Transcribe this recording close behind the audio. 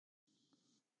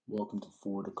Welcome to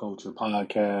For the Culture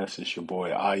Podcast. It's your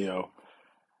boy Ayo.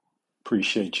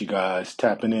 Appreciate you guys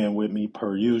tapping in with me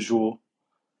per usual.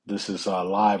 This is a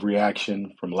live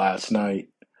reaction from last night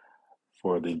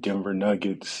for the Denver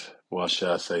Nuggets. Well, should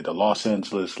I say the Los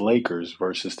Angeles Lakers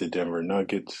versus the Denver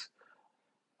Nuggets.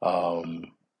 Um,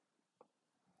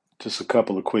 just a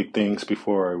couple of quick things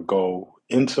before I go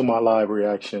into my live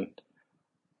reaction.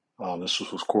 This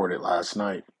was recorded last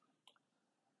night.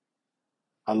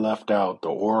 I left out the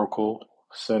Oracle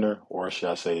Center, or should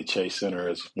I say Chase Center,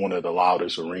 is one of the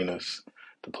loudest arenas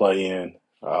to play in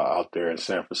out there in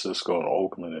San Francisco and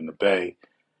Oakland and the Bay.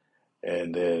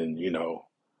 And then,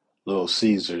 Little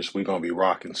Caesars, we're going to be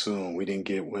rocking soon. We didn't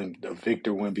get the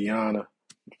Victor Wembanyama,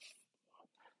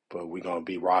 but we're going to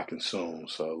be rocking soon.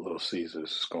 So Little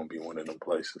Caesars is going to be one of them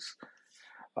places.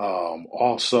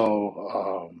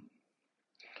 Also,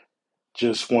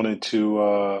 just wanted to,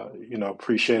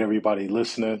 appreciate everybody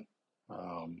listening.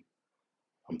 Um,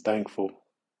 I'm thankful.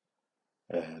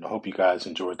 And I hope you guys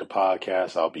enjoyed the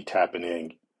podcast. I'll be tapping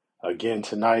in again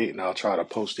tonight, and I'll try to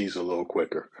post these a little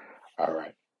quicker. All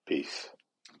right. Peace.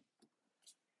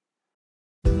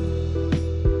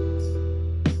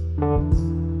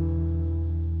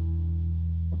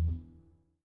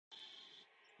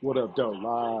 What up, though?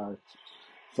 Live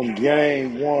from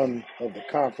game one of the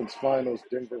conference finals,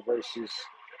 Denver versus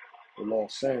the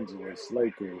Los Angeles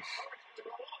Lakers.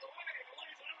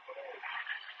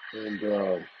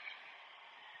 And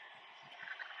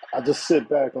I just sit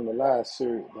back on the last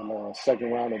series, on the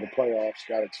second round of the playoffs,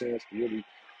 got a chance to really,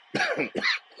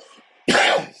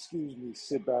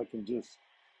 sit back and just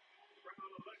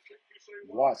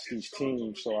watch these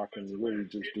teams so I can really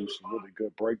just do some really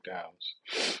good breakdowns.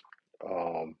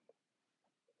 Um,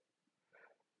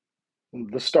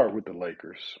 let's start with the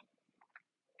Lakers.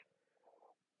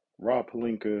 Rob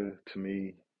Pelinka, to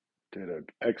me, did an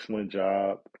excellent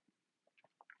job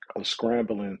of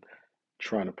scrambling,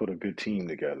 trying to put a good team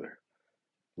together.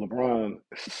 LeBron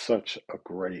is such a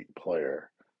great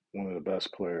player, one of the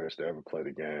best players to ever play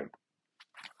the game,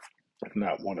 if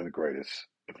not one of the greatest,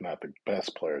 if not the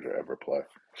best player to ever play.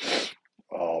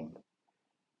 Um,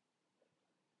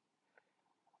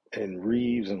 and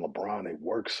Reeves and LeBron, they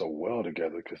work so well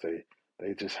together because they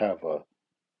just have what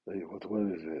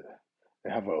is it? They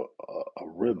have a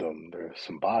rhythm. They're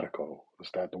symbiotical. Is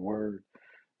that the word?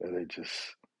 They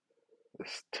just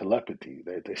it's telepathy.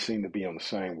 They seem to be on the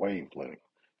same wavelength.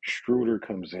 Schroeder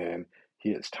comes in,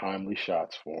 he hits timely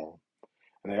shots for them,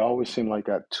 and they always seem like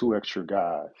got two extra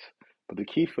guys. But the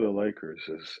key for the Lakers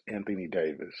is Anthony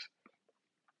Davis.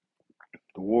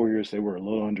 The Warriors, they were a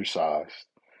little undersized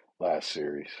last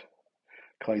series.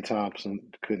 Klay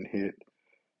Thompson couldn't hit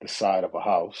the side of a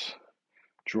house.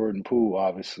 Jordan Poole,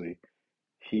 obviously,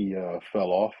 he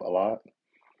fell off a lot.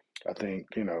 I think,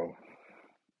 the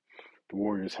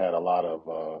Warriors had a lot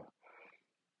of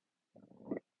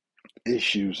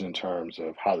issues in terms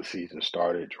of how the season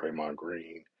started. Draymond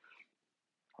Green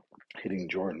hitting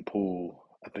Jordan Poole.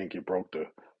 I think it broke the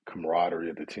camaraderie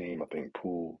of the team. I think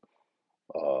Poole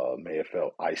may have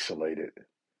felt isolated.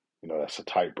 That's a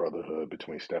tight brotherhood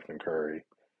between Stephen Curry,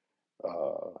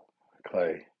 uh,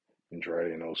 Clay, and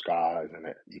Dre, and those guys, and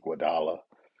Iguodala.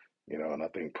 And I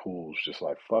think Poole's just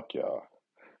like fuck y'all.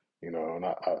 And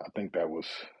I think that was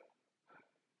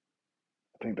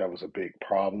a big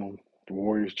problem. The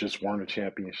Warriors just weren't a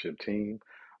championship team.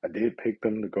 I did pick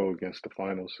them to go against the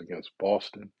finals against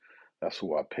Boston. That's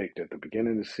who I picked at the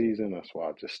beginning of the season. That's why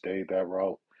I just stayed that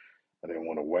route. I didn't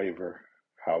want to waver.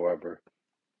 However,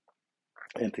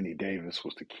 Anthony Davis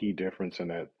was the key difference in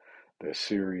that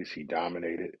series. He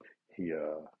dominated. He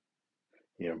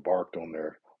embarked on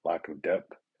their lack of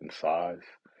depth and size.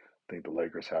 I think the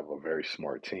Lakers have a very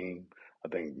smart team. I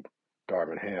think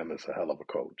Darvin Ham is a hell of a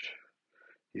coach.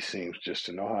 He seems just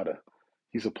to know how to.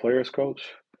 He's a player's coach,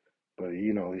 but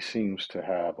he seems to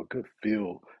have a good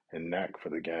feel and knack for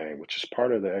the game, which is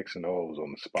part of the X and O's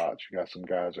on the spots. You got some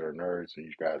guys that are nerds, and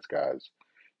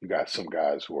you got some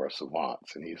guys who are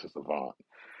savants, and he's a savant.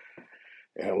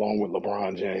 And along with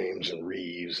LeBron James and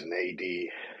Reeves and AD,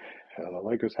 the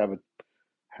Lakers have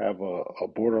a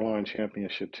borderline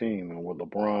championship team, and with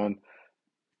LeBron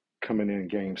coming in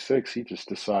Game 6, he just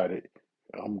decided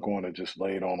I'm going to just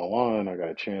lay it on the line. I got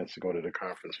a chance to go to the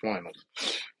conference finals.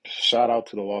 Shout out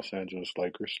to the Los Angeles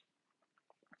Lakers.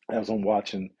 As I'm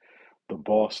watching the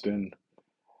Boston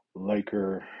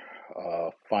Laker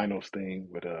finals thing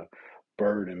with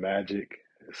Bird and Magic,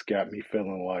 it's got me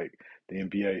feeling like the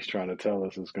NBA is trying to tell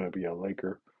us it's going to be a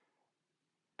Laker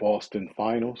Boston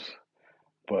finals.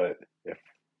 But if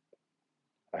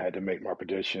I had to make my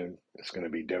prediction, it's going to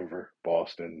be Denver,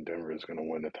 Boston. Denver is going to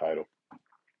win the title.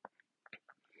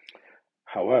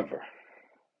 However,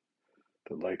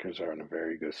 the Lakers are in a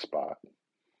very good spot.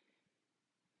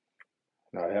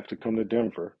 Now I have to come to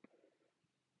Denver,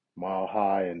 mile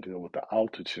high, and deal with the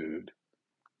altitude,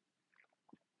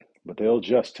 but they'll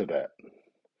adjust to that.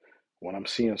 What I'm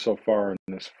seeing so far in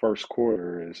this first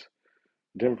quarter is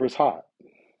Denver's hot,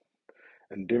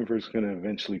 and Denver's going to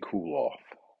eventually cool off.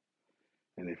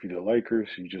 And if you're the Lakers,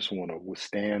 you just want to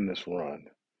withstand this run.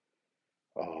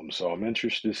 So I'm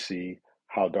interested to see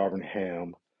how Darvin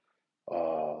Ham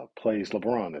plays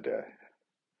LeBron today.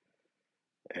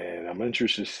 And I'm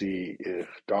interested to see if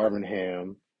Darvin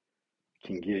Ham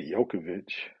can get Jokovic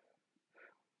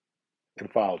in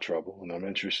foul trouble. And I'm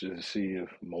interested to see if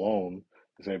Malone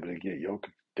is able to get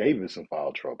Davis in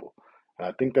foul trouble. And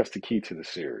I think that's the key to the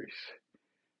series.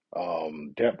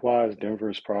 Depth-wise, Denver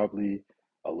is probably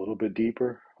a little bit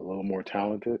deeper, a little more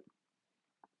talented.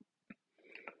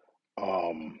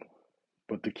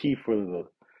 But the key for the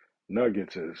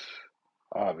Nuggets is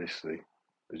obviously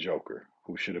the Joker,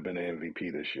 who should have been the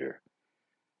MVP this year.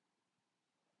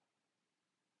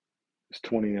 It's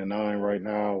 20-9 right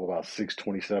now, about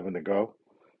 6:27 to go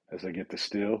as they get the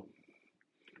steal.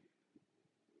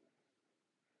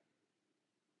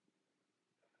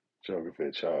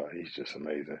 Djokovic, he's just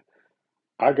amazing.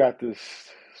 I got this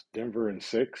Denver in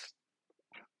 6.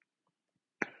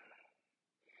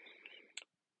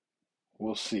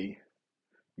 We'll see.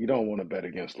 You don't want to bet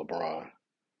against LeBron.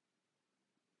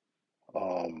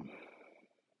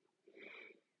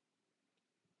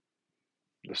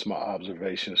 That's my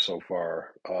observation so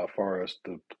far. As far as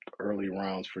the early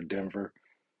rounds for Denver,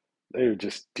 they're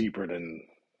just deeper than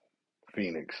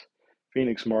Phoenix.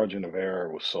 Phoenix margin of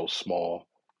error was so small.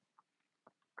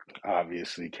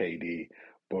 Obviously, KD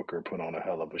Booker put on a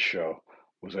hell of a show,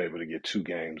 was able to get 2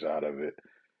 games out of it.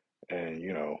 And,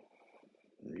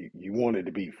 you wanted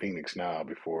to beat Phoenix now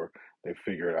before they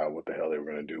figured out what the hell they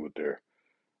were going to do with their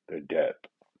depth.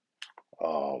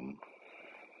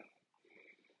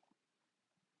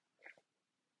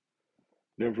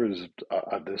 Denver is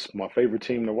this my favorite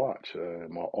team to watch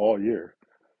all year.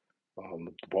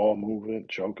 The ball movement,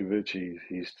 Djokovic,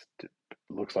 he's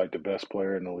looks like the best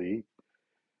player in the league.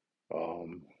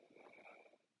 Um,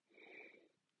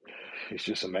 he's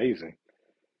just amazing.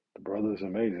 The brother is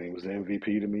amazing. He was the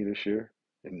MVP to me this year,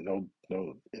 and no,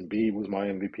 Embiid was my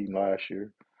MVP last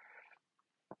year.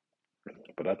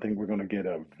 But I think we're going to get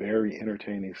a very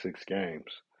entertaining 6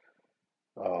 games.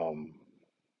 Um,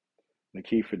 the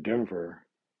key for Denver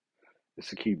is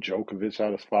to keep Djokovic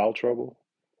out of foul trouble,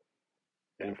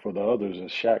 and for the others,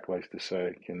 as Shaq likes to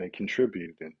say, can they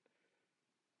contribute? And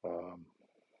um,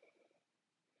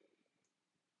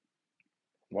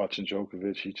 watching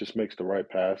Djokovic, he just makes the right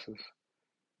passes.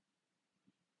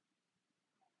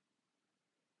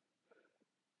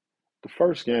 The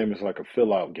first game is like a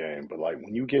fill out game, but like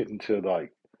when you get into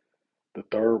like the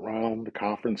third round, the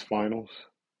conference finals,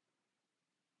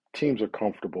 teams are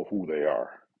comfortable who they are.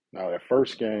 Now that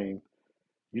first game,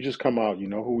 you just come out, you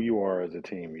know who you are as a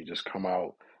team. You just come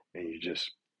out and you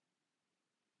just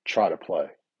try to play.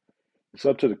 It's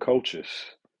up to the coaches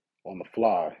on the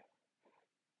fly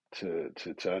to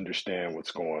understand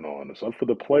what's going on. It's up for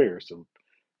the players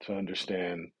to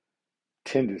understand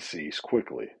tendencies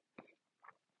quickly.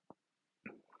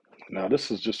 Now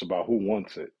this is just about who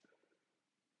wants it.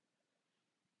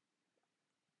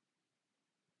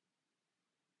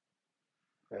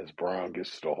 As Brown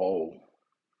gets to the hole.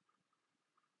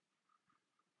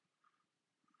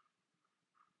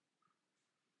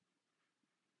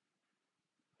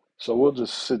 So we'll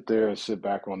just sit there and sit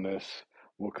back on this.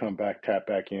 We'll come back, tap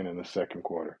back in the second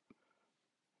quarter.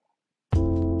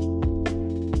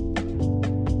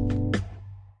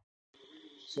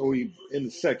 So we in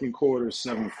the second quarter,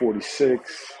 7:46.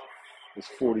 It's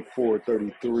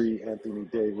 44-33. Anthony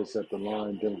Davis at the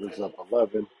line. Denver's up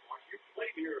 11.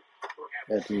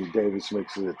 Anthony Davis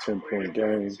makes it a 10-point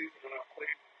game.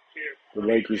 The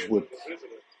Lakers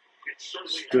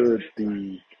withstood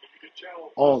the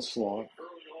onslaught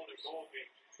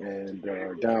and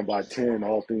are down by 10,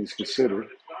 all things considered.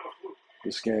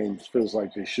 This game feels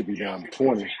like they should be down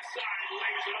 20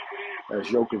 as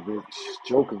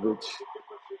Djokovic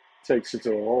takes it to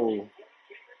the hole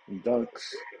and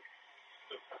dunks.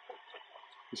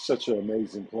 He's such an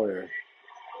amazing player.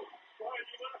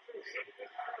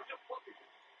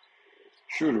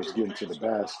 Shooter's getting to the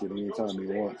basket anytime he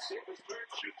wants.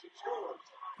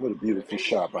 What a beautiful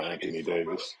shot by Anthony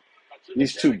Davis.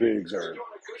 These 2 bigs are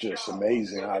just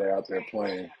amazing how they're out there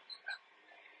playing.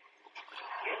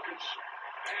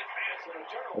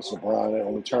 That's LeBron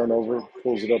on the turnover,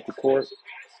 pulls it up the court.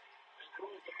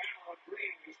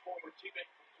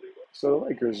 So the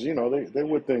Lakers, they're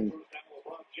within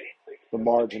the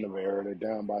margin of error. They're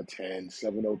down by 10,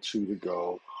 7:02 to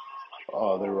go.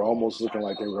 They were almost looking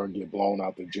like they were going to get blown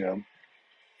out the gym.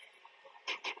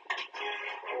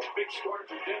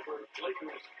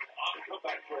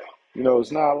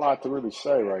 It's not a lot to really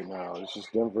say right now. It's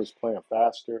just Denver's playing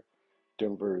faster.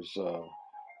 Denver's, having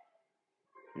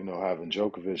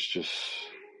Djokovic just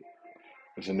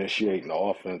is initiating the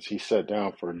offense. He sat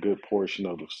down for a good portion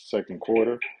of the second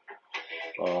quarter.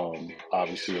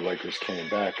 Obviously, the Lakers came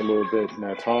back a little bit in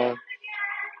that time.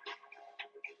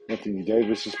 Anthony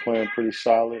Davis is playing pretty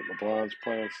solid. LeBron's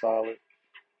playing solid.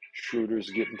 Schroeder's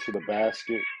getting to the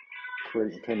basket,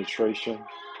 creating penetration.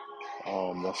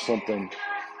 That's something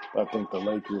I think the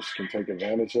Lakers can take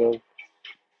advantage of.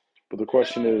 But the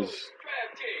question is,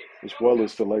 as well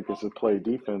as the Lakers have played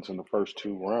defense in the first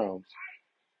two rounds,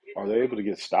 are they able to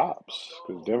get stops?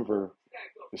 Because Denver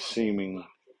is seeming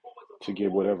to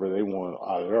get whatever they want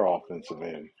out of their offensive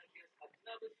end.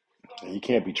 And you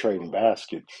can't be trading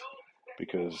baskets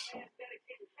because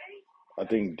I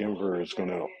think Denver is going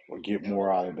to get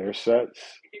more out of their sets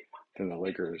than the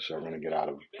Lakers are going to get out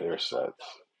of their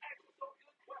sets.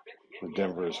 But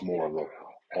Denver is more of a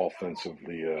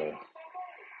offensively,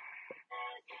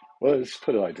 let's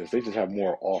put it like this. They just have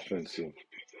more offensive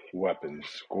weapons.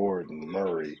 Gordon,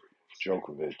 Murray,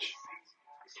 Djokovic.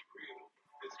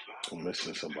 I'm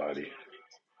missing somebody.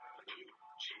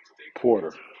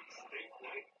 Porter.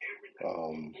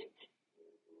 And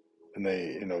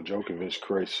Djokovic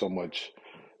creates so much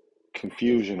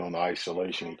confusion on the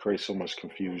isolation. He creates so much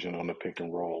confusion on the pick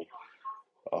and roll.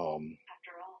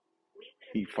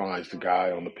 He finds the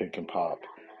guy on the pick and pop,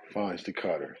 finds the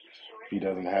cutter. If he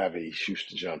doesn't have it, he shoots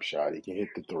the jump shot. He can hit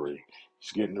the three.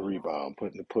 He's getting the rebound,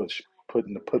 putting the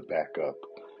putback up,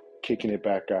 kicking it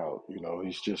back out.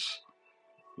 He's just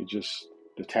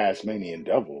the Tasmanian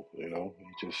devil. He's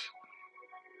just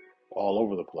all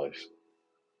over the place.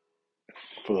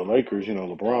 For the Lakers,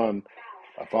 LeBron.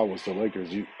 If I was the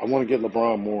Lakers, I want to get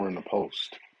LeBron more in the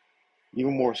post,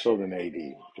 even more so than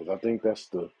AD, because I think that's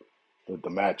the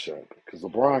matchup. Because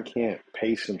LeBron can't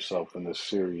pace himself in this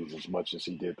series as much as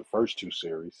he did the first two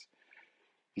series.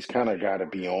 He's kind of got to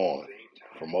be on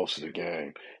for most of the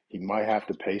game. He might have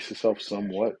to pace himself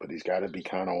somewhat, but he's got to be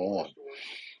kind of on.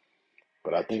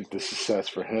 But I think the success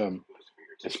for him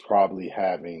is probably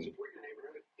having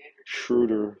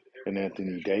Schroeder and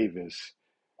Anthony Davis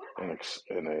in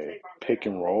a pick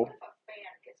and roll.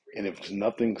 And if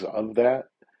nothing's of that,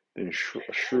 then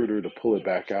Schroeder to pull it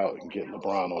back out and get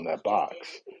LeBron on that box.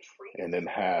 And then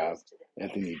have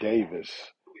Anthony Davis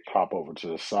pop over to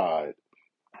the side.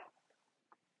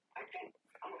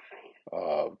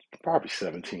 Probably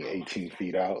 17, 18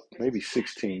 feet out, maybe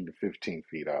 16 to 15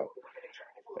 feet out.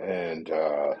 And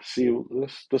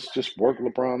let's just work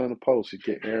LeBron in the post. You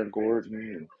get Aaron Gordon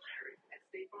and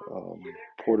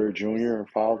Porter Jr. in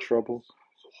foul trouble.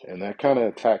 And that kind of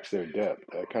attacks their depth.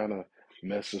 That kind of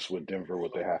messes with Denver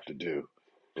what they have to do.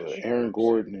 But Aaron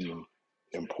Gordon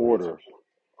and Porter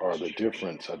are the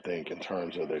difference, I think, in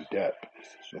terms of their depth.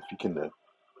 If you can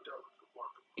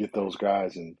get those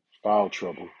guys in foul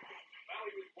trouble,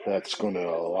 that's going to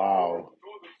allow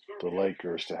the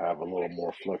Lakers to have a little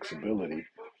more flexibility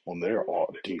on their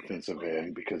defensive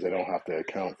end because they don't have to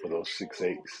account for those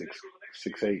 6'8",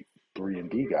 3 and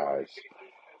D guys.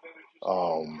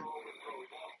 And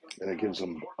it gives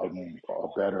them a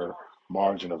better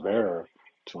margin of error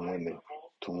to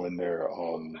win their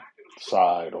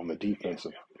side on the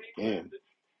defensive end.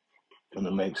 And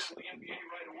it makes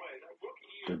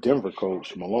the Denver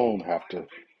coach, Malone, have to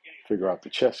figure out the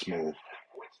chess move.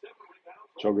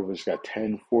 Djokovic got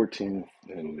 10, 14,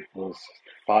 and was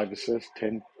 5 assists,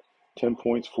 10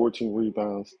 points, 14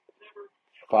 rebounds,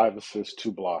 5 assists,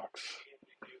 2 blocks.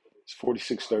 It's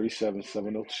 46-37,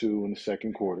 7:02 in the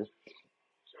second quarter.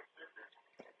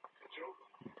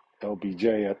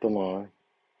 LBJ at the line.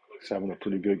 He's having a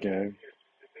pretty good game.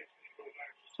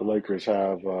 The Lakers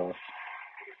have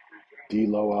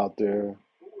D'Lo out there.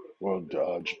 Well,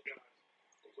 I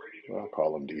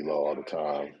call him D'Lo all the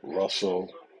time.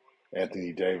 Russell,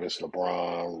 Anthony Davis,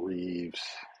 LeBron, Reeves,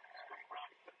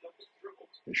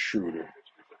 and Schroeder.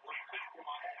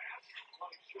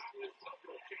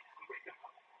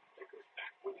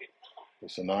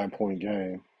 It's a 9-point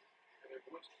game.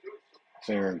 It's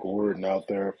Aaron Gordon out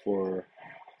there for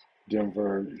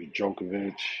Denver, Djokovic.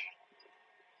 I'm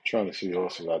trying to see who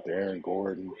else is out there. Aaron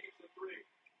Gordon.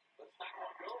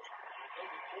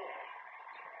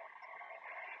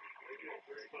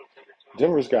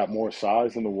 Denver's got more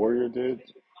size than the Warrior did.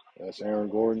 That's Aaron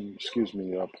Gordon.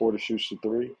 Porter shoots the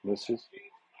 3, misses.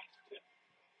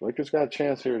 Lakers got a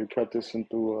chance here to cut this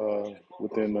into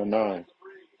within the 9.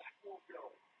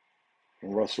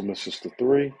 And Russell misses the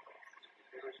three.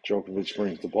 Djokovic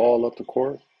brings the ball up the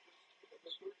court.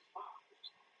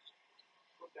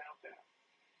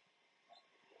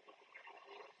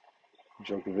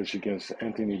 Djokovic against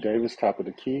Anthony Davis, top of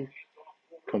the key.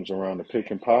 Comes around the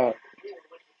pick and pop.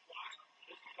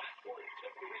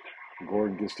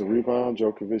 Gordon gets the rebound.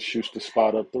 Djokovic shoots the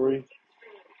spot up three.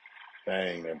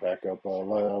 Bang, they're back up.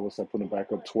 What's that? Putting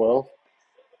back up 12.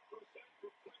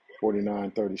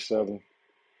 49-37.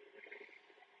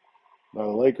 Now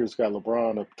the Lakers got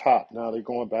LeBron up top. Now they're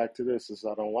going back to this.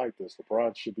 I don't like this.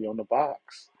 LeBron should be on the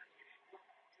box.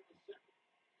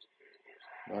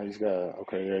 Now he's got,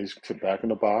 okay, yeah, he's back in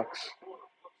the box.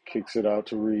 Kicks it out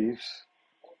to Reeves.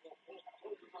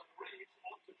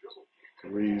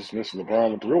 Reeves missing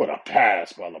LeBron with three. What a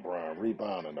pass by LeBron.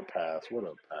 Rebound and a pass. What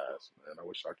a pass, man. I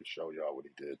wish I could show y'all what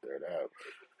he did there. That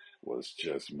was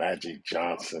just Magic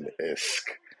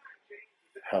Johnson-esque.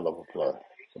 Hell of a play.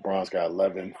 LeBron's got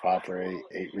 11, 5 for 8,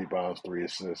 8 rebounds, 3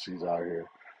 assists. He's out here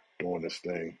doing this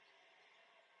thing.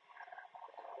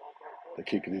 They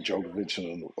kick it to Djokovic.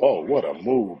 And, oh, what a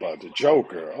move by the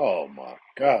Joker. Oh, my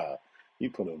God. He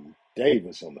put him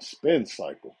Davis on the spin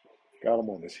cycle. Got him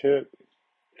on his hip.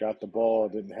 Got the ball.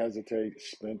 Didn't hesitate.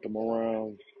 Spent him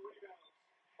around.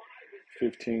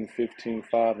 15,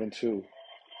 5 and 2.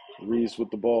 Reeves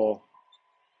with the ball.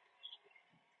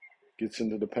 Gets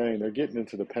into the paint. They're getting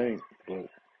into the paint, but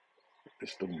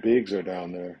it's the bigs are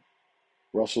down there.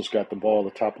 Russell's got the ball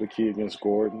at the top of the key against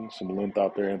Gordon. Some length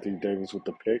out there. Anthony Davis with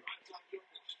the pick.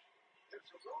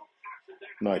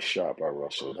 Nice shot by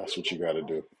Russell. That's what you got to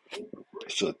do.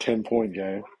 It's a 10-point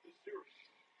game.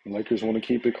 The Lakers want to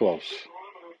keep it close.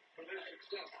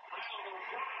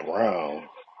 Brown.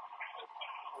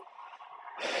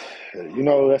 You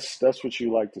know, that's what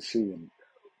you like to see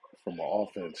from an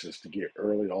offense is to get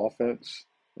early offense.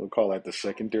 We'll call that the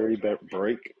secondary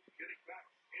break.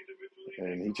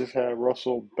 And he just had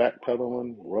Russell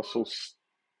backpedaling. Russell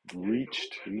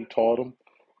reached. He taught him.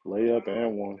 Layup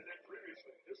and one.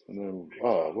 And then,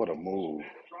 oh, what a move.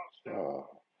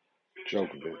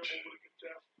 Djokovic.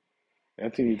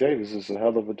 Anthony Davis is a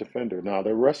hell of a defender. Now,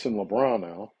 they're resting LeBron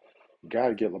now. You got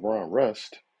to get LeBron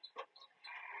rest.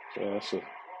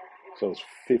 So it's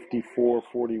 54,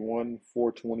 41,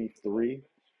 423.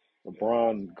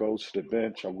 LeBron goes to the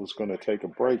bench. I was going to take a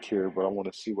break here, but I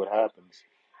want to see what happens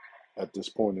at this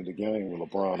point in the game with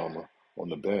LeBron on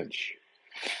the bench.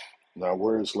 Now,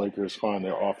 where does Lakers find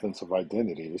their offensive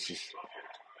identity? This is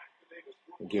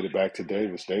get it back to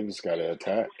Davis. Davis got to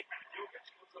attack.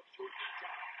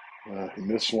 He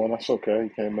missed one. That's okay. He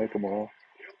can't make them all.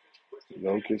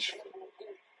 Jokic,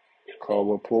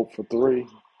 Caldwell Pope for three.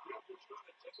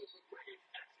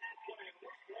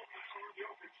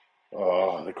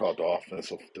 They called the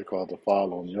offensive. They called the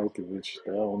foul on Jokic.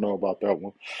 I don't know about that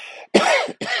one.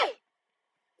 I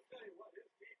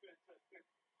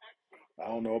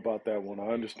don't know about that one.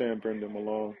 I understand Brendan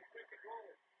Malone.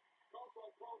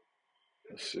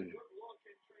 Let's see.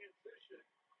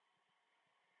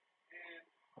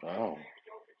 Oh.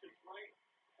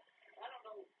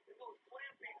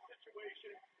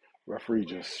 Referee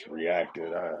just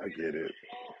reacted. I get it.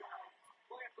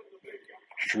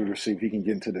 Schroeder, see if he can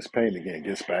get into this paint again.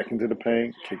 Gets back into the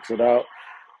paint, kicks it out.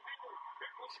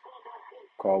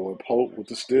 Caldwell Pope with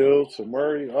the steal to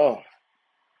Murray. Oh.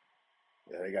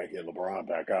 Yeah, they got to get LeBron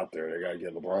back out there. They got to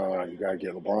get LeBron. You got to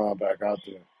get LeBron back out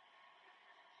there.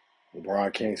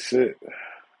 LeBron can't sit.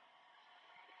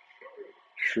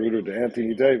 Schroeder to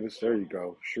Anthony Davis. There you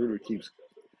go. Schroeder keeps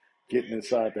getting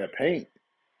inside that paint.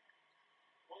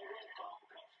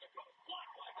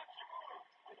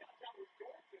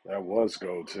 That was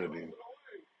goaltending.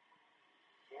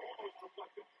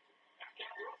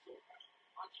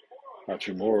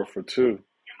 Hachimura for two.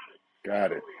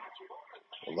 Got it.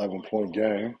 11-point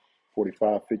game.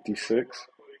 45-56.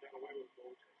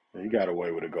 He got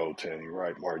away with a goaltending,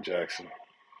 right, Mark Jackson.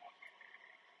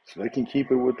 So they can keep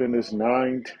it within this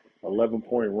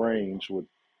 11-point range with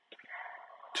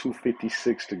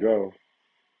 2:56 to go.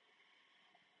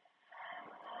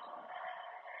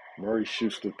 Murray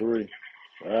shoots the three.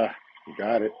 He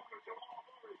got it.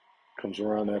 Comes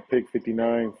around that pick,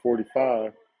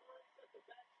 59-45.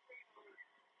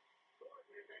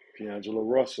 D'Angelo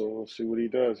Russell, let's see what he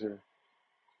does here.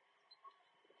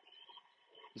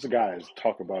 This is a guy that's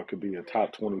talk about could be a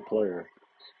top 20 player.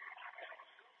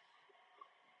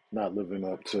 Not living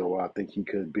up to what I think he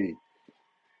could be.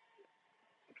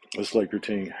 This Laker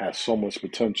team has so much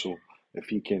potential if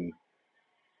he can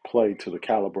play to the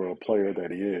caliber of player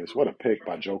that he is. What a pick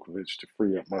by Djokovic to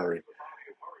free up Murray.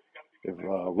 If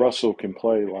Russell can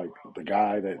play like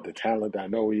the talent I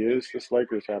know he is, this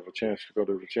Lakers have a chance to go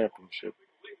to the championship.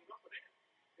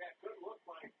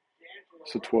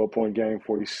 It's a 12-point game,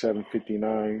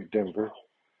 47-59 Denver.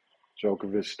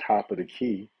 Djokovic top of the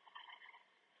key.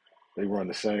 They run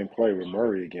the same play with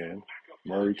Murray again.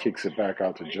 Murray kicks it back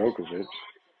out to Djokovic.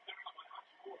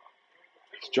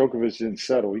 Djokovic didn't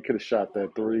settle. He could have shot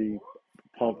that three,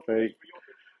 pump fake,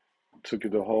 took it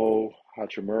to the hole.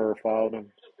 Hachimura fouled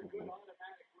him.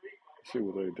 Let's see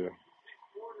what they do.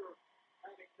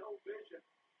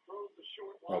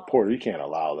 Porter, you can't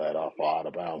allow that off out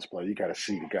of bounds play. You got to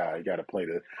see the guy. You got to play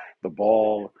the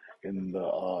ball in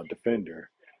the defender.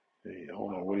 I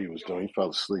don't know what he was doing. He fell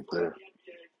asleep there.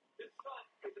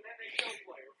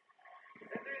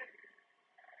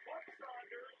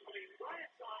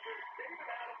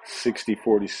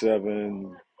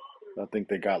 60-47. I think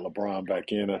they got LeBron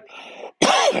back in.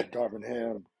 Darvin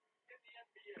Ham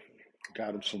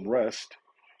got him some rest.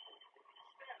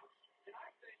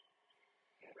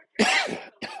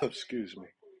 Excuse me.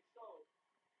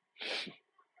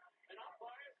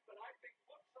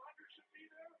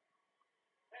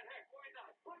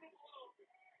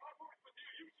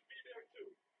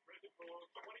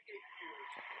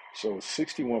 So it's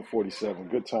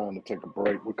 61-47. Good time to take a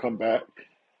break. We'll come back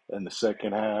in the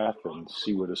second half and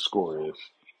see what the score is.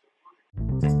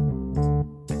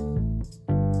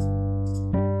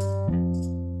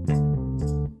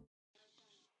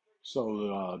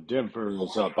 So Denver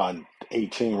is up on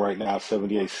 18 right now,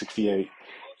 78-68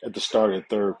 at the start of the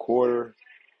third quarter.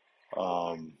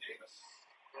 Um,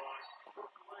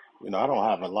 I don't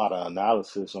have a lot of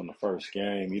analysis on the first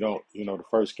game. The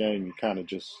first game you kind of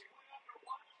just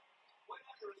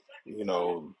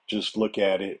look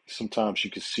at it. Sometimes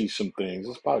you can see some things.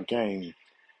 It's about in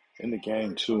the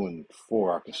game 2 and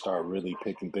 4, I can start really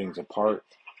picking things apart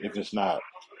if it's not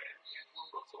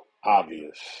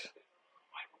obvious.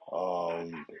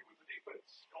 Um,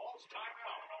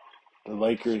 the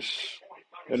Lakers,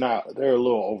 they're a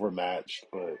little overmatched,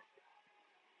 but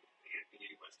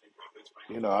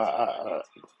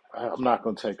I'm not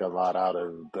going to take a lot out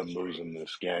of them losing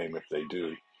this game if they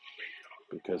do,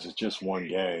 because it's just one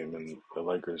game, and the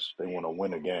Lakers, they want to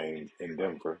win a game in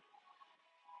Denver.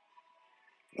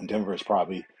 And Denver is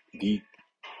probably the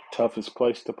toughest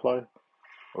place to play,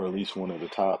 or at least one of the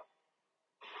top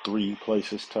 3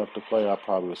 places tough to play. I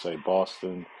probably would say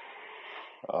Boston,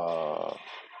 uh,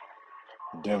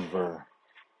 Denver,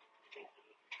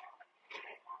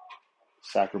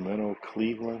 Sacramento,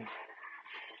 Cleveland.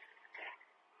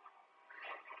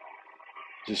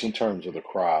 Just in terms of the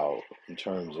crowd, in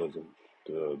terms of the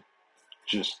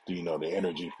the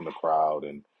energy from the crowd,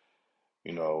 and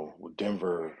with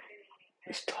Denver,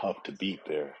 it's tough to beat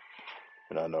there.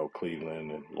 And I know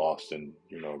Cleveland and lost in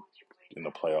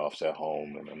the playoffs at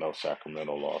home, and I know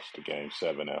Sacramento lost the game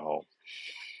 7 at home.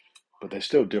 But they're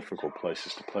still difficult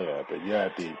places to play at. But you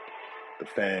add the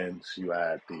fans, you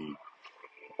add the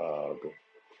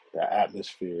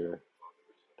atmosphere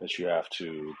that you have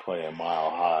to play a mile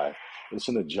high. It's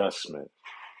an adjustment,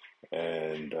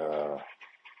 and the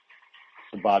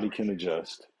body can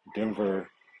adjust. Denver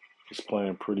is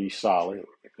playing pretty solid,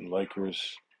 and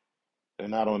Lakers, they're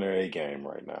not on their A game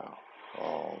right now.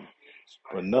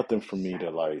 But nothing for me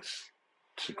to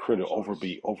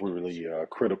be overly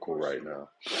critical right now.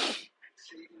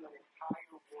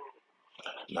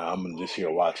 Now I'm just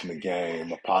here watching the game.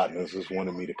 My partners just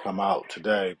wanted me to come out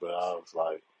today, but I was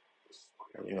like,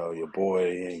 your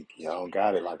boy, I don't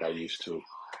got it like I used to.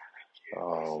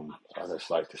 I just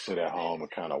like to sit at home and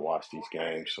kind of watch these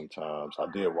games sometimes. I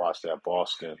did watch that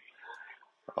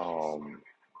um,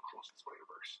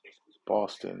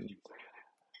 Boston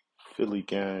Philly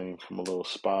game from a little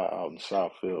spot out in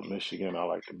Southfield, Michigan. I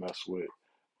like to mess with.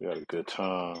 We had a good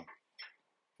time.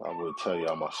 I would tell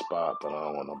y'all my spot, but I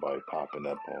don't want nobody popping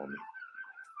up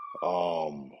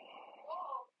on me.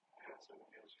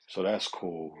 So that's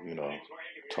cool,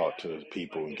 talk to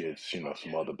people and get,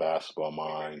 some other basketball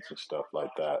minds and stuff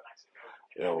like that.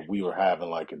 We were having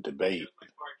like a debate,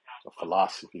 a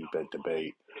philosophy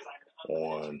debate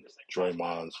on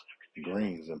Draymond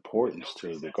Green's importance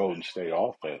to the Golden State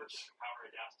offense.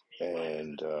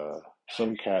 And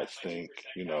some cats think,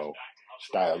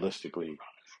 stylistically,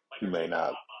 he may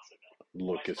not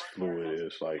look as fluid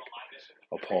as like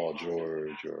a Paul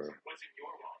George or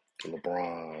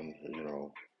LeBron,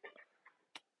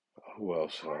 who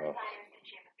else?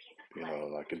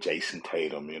 Like a Jason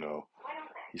Tatum,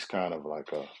 he's kind of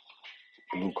like a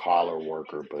blue collar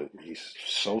worker, but he's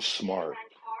so smart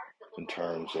in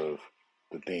terms of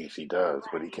the things he does.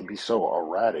 But he can be so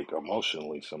erratic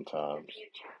emotionally sometimes.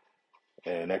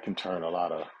 and that can turn a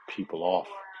lot of people off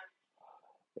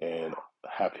and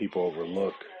have people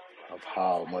overlook of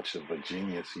how much of a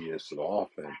genius he is to the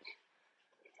offense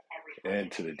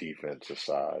and to the defensive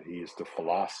side. He is the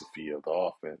philosophy of the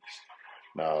offense.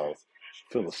 Now,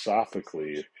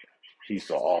 philosophically, he's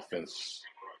the offense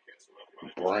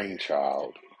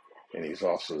brainchild, and he's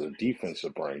also the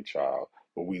defensive brainchild.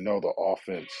 But we know the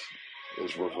offense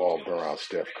is revolved around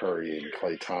Steph Curry and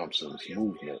Klay Thompson's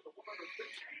movement.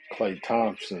 Klay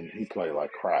Thompson, he played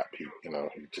like crap. He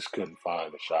just couldn't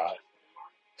find the shot.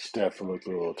 Steph looked a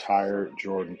little tired.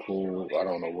 Jordan Poole, I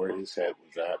don't know where his head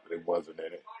was at, but it wasn't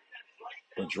in it.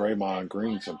 But Draymond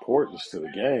Green's importance to the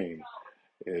game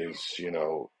is,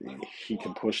 he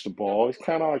can push the ball. He's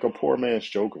kind of like a poor man's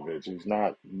Djokovic. He's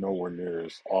not nowhere near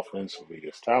as offensively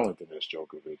as talented as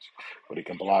Djokovic, but he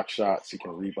can block shots, he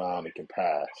can rebound, he can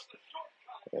pass,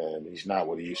 and he's not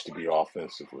what he used to be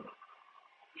offensively.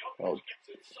 Oh,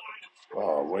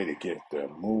 way to get the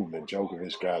movement.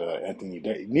 Djokovic got Anthony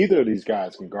Davis. Neither of these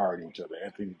guys can guard each other.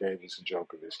 Anthony Davis and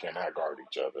Djokovic cannot guard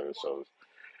each other. So,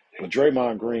 but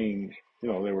Draymond Green, they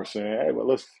were saying, hey,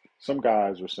 well, some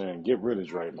guys were saying, get rid of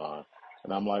Draymond.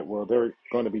 And I'm like, well, they're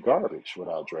going to be garbage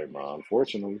without Draymond,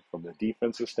 unfortunately, from the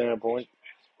defensive standpoint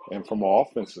and from an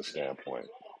offensive standpoint.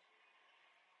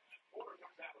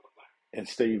 And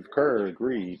Steve Kerr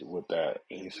agreed with that.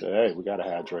 And he said, hey, we got to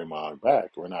have Draymond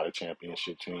back. We're not a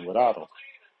championship team without him.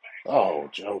 Oh,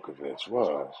 Djokovic,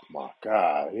 what? My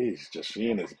God, he's just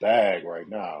in his bag right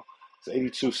now.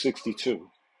 It's 82-62.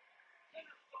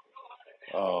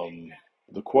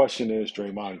 The question is,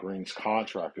 Draymond Green's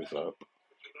contract is up,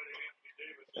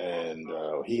 and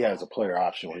he has a player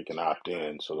option where he can opt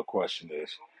in. So the question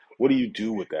is, what do you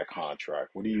do with that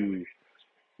contract? Do you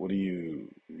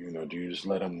just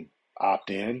let him opt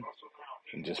in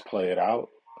and just play it out?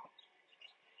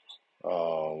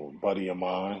 Buddy of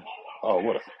mine. Oh,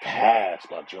 what a pass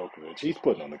by Djokovic. He's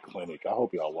putting on a clinic. I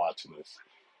hope y'all watching this.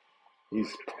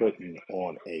 He's putting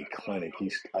on a clinic.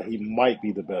 He might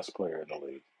be the best player in the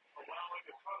league.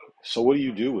 So what do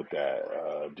you do with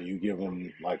that? Do you give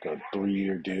him like a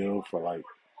 3-year deal for like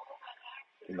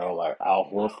Al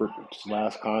Horford's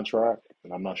last contract?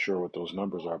 And I'm not sure what those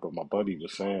numbers are, but my buddy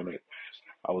was saying it.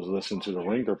 I was listening to the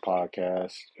Ringer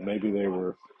podcast. Maybe they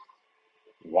were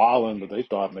wilding, but they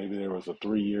thought maybe there was a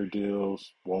 3-year deal,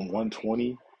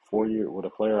 120, 4-year with a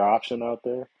player option out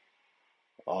there.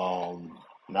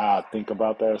 Now I think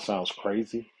about that, it sounds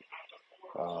crazy.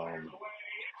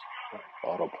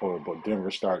 Auto pull, but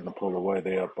Denver starting to pull away.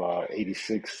 They up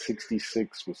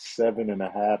 86-66 with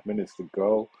 7.5 minutes to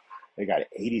go. They got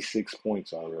 86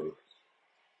 points already.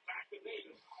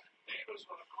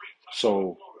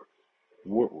 So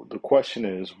the question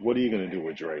is, what are you going to do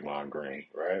with Draymond Green,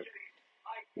 right?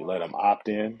 You let him opt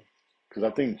in? Because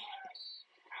I think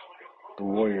the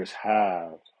Warriors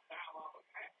have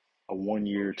a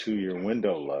 1-year, 2-year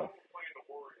window left.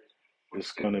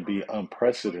 It's going to be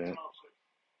unprecedented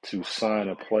to sign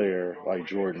a player like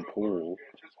Jordan Poole,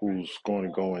 who's going to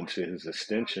go into his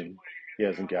extension. He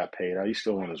hasn't got paid out. He's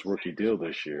still on his rookie deal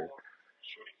this year.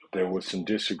 There was some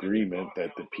disagreement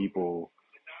that the people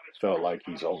felt like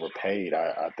he's overpaid.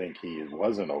 I think he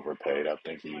wasn't overpaid. I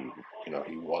think he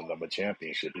won them a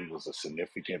championship. He was a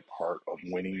significant part of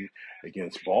winning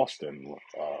against Boston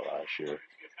last year.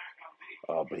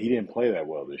 But he didn't play that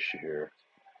well this year.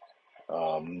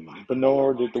 But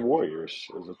nor did the Warriors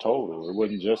as a total. It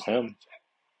wasn't just him.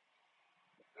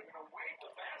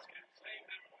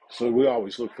 So we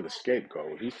always look for the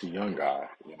scapegoat. He's the young guy.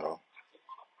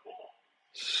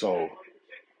 So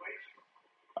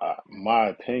my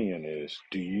opinion is,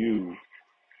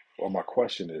 my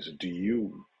question is, do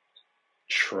you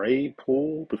trade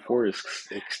Poole before his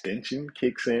extension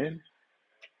kicks in?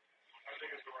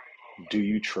 Do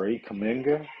you trade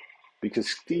Kuminga? Because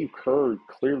Steve Kerr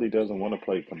clearly doesn't want to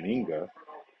play Kuminga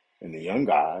and the young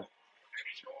guy.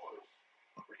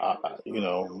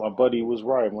 My buddy was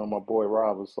right when my boy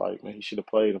Rob was like, man, he should have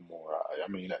played him more. I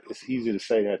mean, it's easy to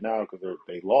say that now because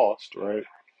they lost, right?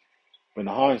 But in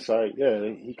hindsight, yeah,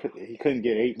 he couldn't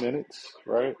get 8 minutes,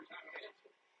 right?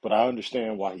 But I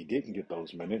understand why he didn't get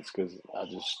those minutes because I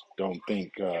just don't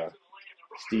think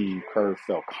Steve Kerr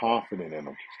felt confident in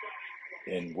him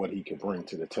and what he could bring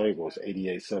to the table. It's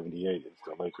 88-78 as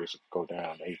the Lakers go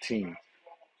down 18.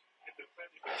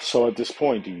 So at this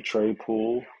point, do you trade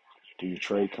Poole? Do you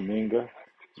trade Kuminga?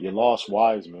 You lost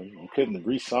Wiseman. You couldn't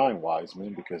re-sign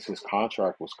Wiseman because his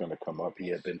contract was going to come up. He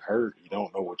had been hurt. You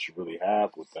don't know what you really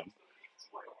have with them.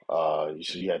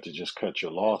 So you had to just cut your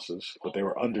losses. But they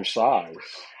were undersized.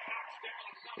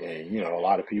 And, a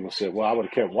lot of people said, well, I would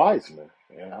have kept Wiseman.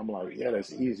 And I'm like, yeah,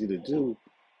 that's easy to do.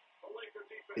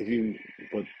 if you,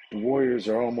 but the Warriors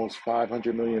are almost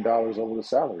 $500 million over the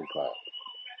salary cap.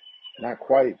 Not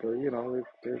quite, but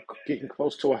they're getting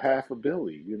close to a half a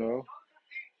billion.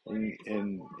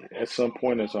 And at some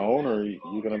point as an owner,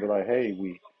 you're gonna be like, hey,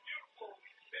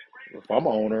 if I'm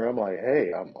an owner, I'm like,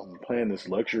 hey, I'm paying this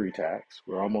luxury tax.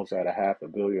 We're almost at a half a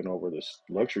billion over this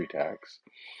luxury tax.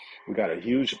 We got a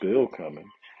huge bill coming.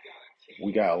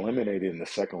 We got eliminated in the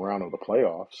second round of the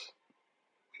playoffs.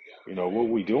 What are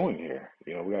we doing here?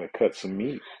 We got to cut some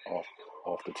meat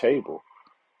off the table.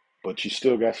 But you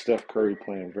still got Steph Curry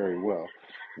playing very well.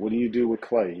 What do you do with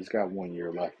Clay? He's got 1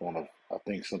 year left on I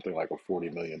think something like a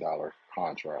 $40 million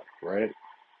contract, right?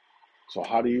 So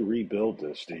how do you rebuild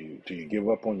this? Do you give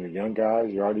up on your young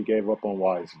guys? You already gave up on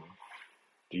Wiseman.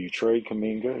 Do you trade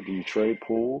Kaminga? Do you trade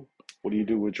Poole? What do you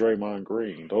do with Draymond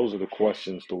Green? Those are the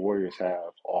questions the Warriors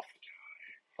have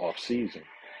off season.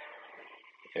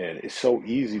 And it's so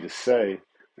easy to say,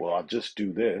 well, I'll just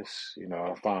do this.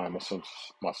 I find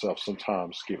myself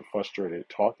sometimes getting frustrated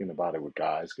talking about it with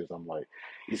guys because I'm like,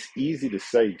 it's easy to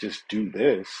say, just do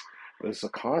this, but it's a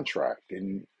contract.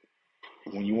 And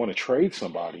when you want to trade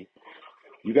somebody,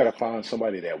 you got to find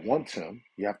somebody that wants him.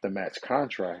 You have to match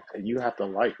contract, and you have to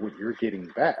like what you're getting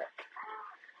back.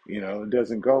 It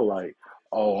doesn't go like,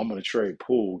 oh, I'm going to trade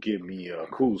Poole, give me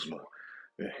Kuzma.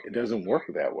 It doesn't work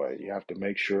that way. You have to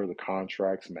make sure the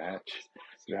contracts match.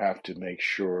 You have to make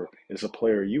sure it's a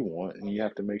player you want, and you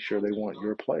have to make sure they want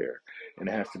your player, and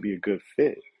it has to be a good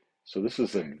fit. So this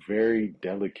is a very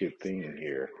delicate thing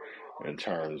here in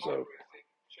terms of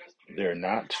they're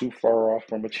not too far off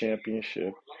from a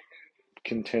championship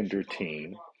contender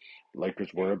team.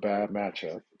 Lakers were a bad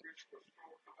matchup.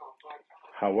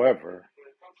 However,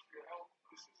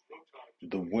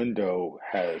 the window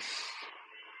has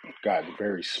gotten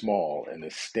very small and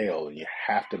is stale, and you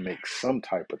have to make some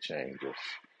type of changes.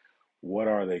 What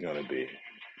are they going to be?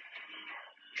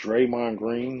 Draymond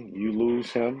Green, you lose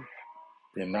him,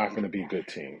 you're not going to be a good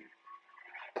team.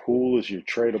 Poole is your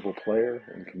tradable player,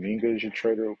 and Kaminga is your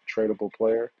tradable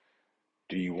player.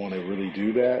 Do you want to really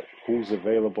do that? Who's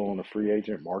available on the free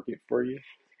agent market for you?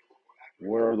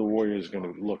 What are the Warriors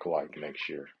going to look like next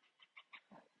year?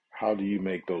 How do you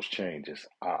make those changes?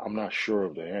 I'm not sure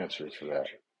of the answers to that.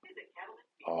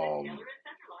 Um,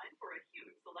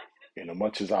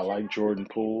 much as I like Jordan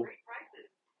Poole,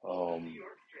 um,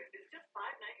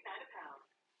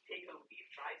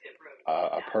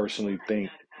 I personally think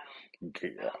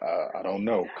I don't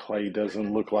know. Clay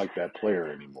doesn't look like that player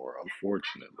anymore,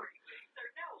 unfortunately.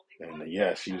 And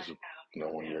yes,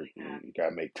 when you got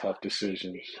to make tough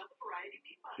decisions.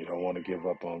 You don't want to give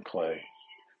up on Clay.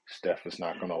 Steph is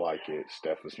not going to like it.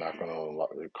 Steph is not going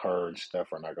to, Kerr and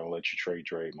Steph are not going to let you trade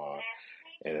Draymond.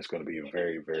 And it's going to be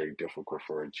very, very difficult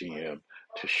for a GM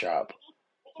to shop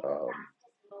um,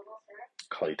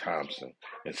 Klay Thompson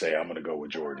and say, I'm going to go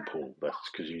with Jordan Poole. That's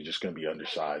because you're just going to be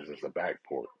undersized as a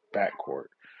backcourt.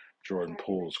 Jordan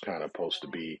Poole's kind of supposed to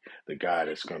be the guy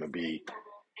that's going to be,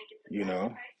 you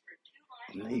know,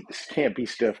 he can't be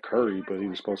Steph Curry, but he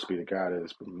was supposed to be the guy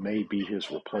that may be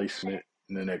his replacement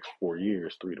in the next 4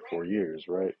 years, 3 to 4 years,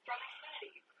 right?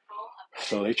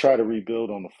 So they try to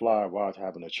rebuild on the fly while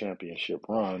having a championship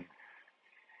run.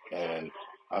 And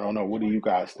I don't know, what do you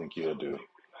guys think you'll do?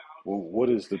 Well, what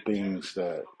is the things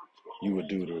that you would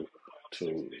do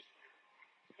to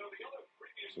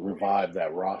revive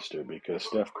that roster? Because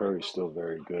Steph Curry's still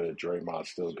very good. Draymond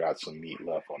still got some meat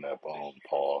left on that bone,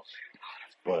 pause.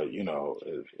 But,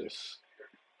 it's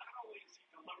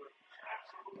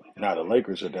now the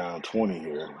Lakers are down 20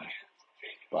 here.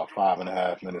 About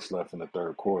 5.5 minutes left in the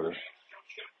third quarter.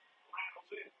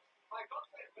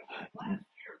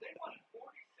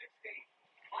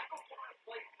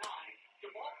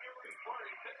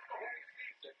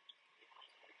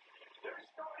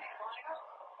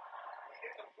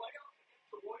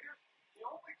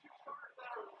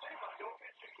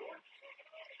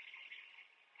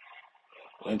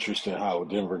 Interesting how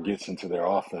Denver gets into their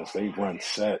offense. They run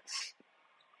sets,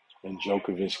 and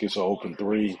Djokovic gets an open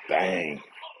three. Bang.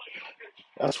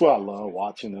 That's why I love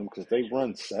watching them because they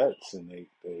run sets and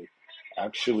they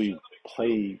actually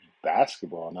play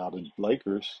basketball. Now, the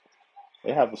Lakers,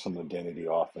 they have some identity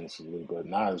offensively, but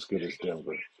not as good as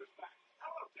Denver.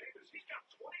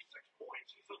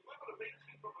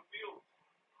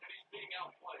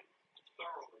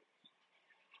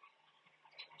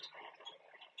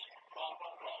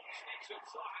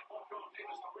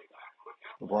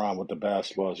 LeBron with the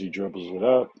basketball as he dribbles it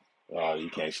up. You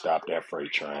can't stop that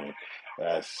freight train.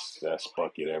 That's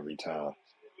bucket every time.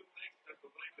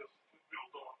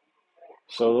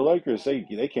 So the Lakers,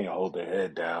 they can't hold their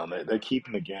head down. They're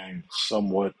keeping the game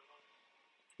somewhat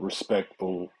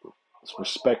respectable. It's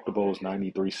respectable is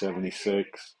 93-76.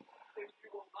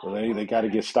 Well, they got to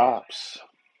get stops.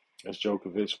 As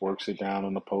Djokovic works it down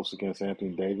on the post against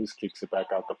Anthony Davis, kicks it back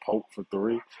out to Pope for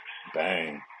three.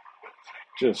 Bang.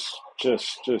 Just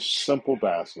simple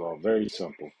basketball. Very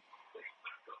simple.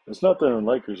 There's nothing the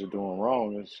Lakers are doing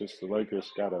wrong. It's just the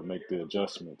Lakers got to make the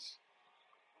adjustments.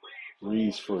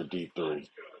 Reeves for a deep three.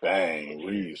 Bang.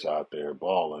 Reeves out there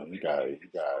balling.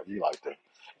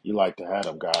 You like to have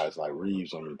them guys like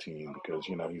Reeves on your team because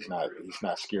he's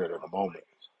not scared of the moment.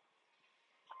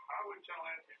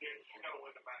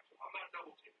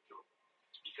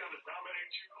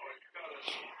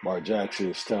 Mark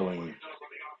Jackson is telling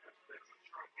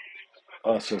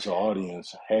us as an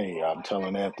audience, hey, I'm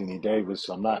telling Anthony Davis,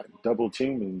 I'm not double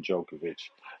teaming Djokovic.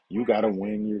 You got to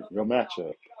win your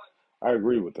matchup. I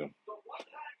agree with him.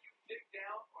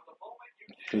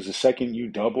 Because the second you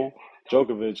double,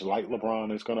 Djokovic, like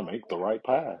LeBron, is going to make the right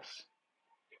pass.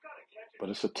 But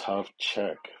it's a tough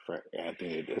check for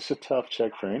Anthony. It's a tough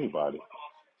check for anybody.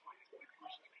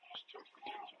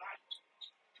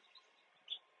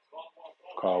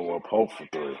 Caldwell Pope for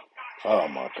three. Oh,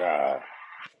 my God.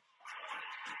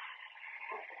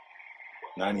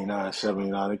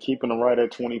 99-79. They're keeping them right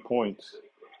at 20 points.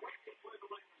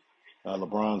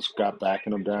 LeBron's got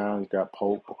backing him down. He's got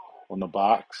Pope on the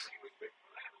box.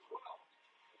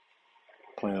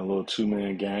 Playing a little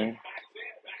two-man game.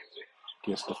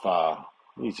 Gets the foul.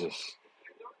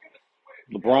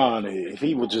 LeBron, if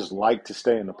he would just like to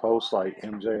stay in the post like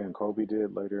MJ and Kobe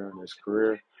did later in his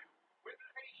career,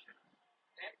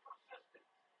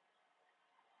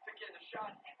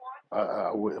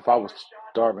 if I was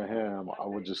starving him, I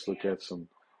would just look at some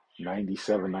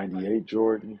 97, 98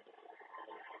 Jordan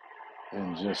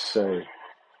and just say,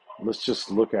 let's just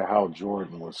look at how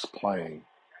Jordan was playing.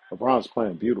 LeBron's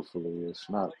playing beautifully. It's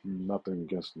not nothing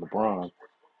against LeBron,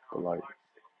 but like,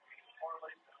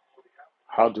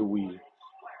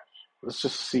 let's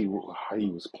just see how he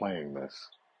was playing this.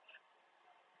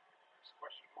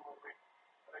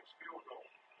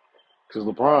 Because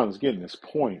LeBron's getting his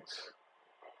points.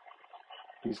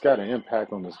 He's got an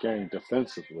impact on this game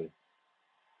defensively.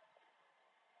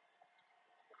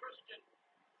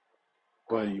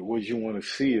 But what you want to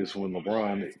see is when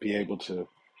LeBron be able to,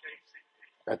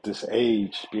 at this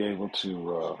age, be able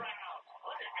to,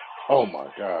 oh my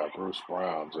God, Bruce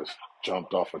Brown just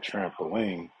jumped off a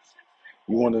trampoline.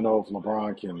 You want to know if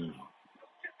LeBron can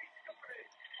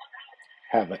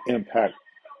have an impact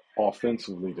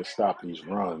offensively to stop these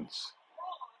runs.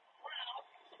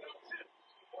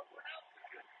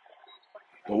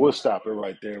 But we'll stop it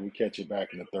right there. We catch it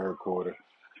back in the third quarter.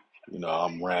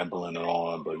 I'm rambling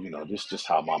on, but this is just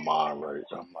how my mind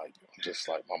works. Just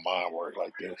like my mind works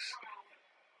like this.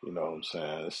 You know what I'm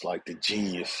saying? It's like the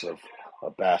genius of a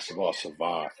basketball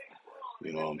savant.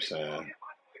 You know what I'm saying?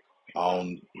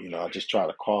 I just try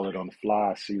to call it on the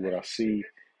fly, see what I see.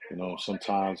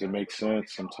 Sometimes it makes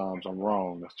sense, sometimes I'm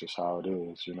wrong. That's just how it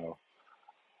is.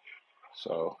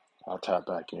 So I'll tap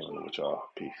back in with y'all.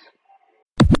 Peace.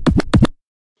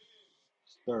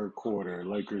 Third quarter,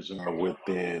 Lakers are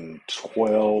within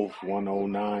 12,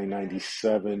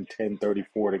 109-97,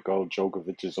 10:34 to go.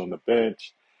 Djokovic is on the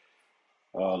bench.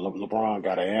 LeBron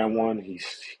got an and one. He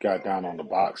got down on the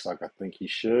box like I think he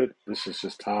should. This is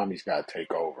his time. He's got to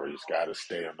take over. He's got to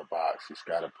stay on the box. He's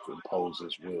got to impose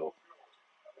his will.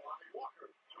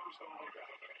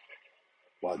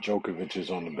 While Djokovic is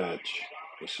on the bench.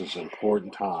 This is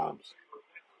important times.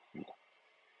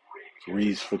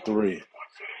 Reeves for three.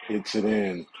 Hits it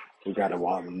in. We got a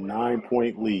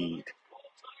 9-point lead.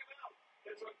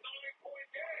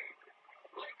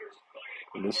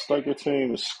 This Laker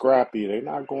team is scrappy. They're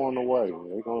not going away.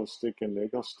 They're gonna stick with their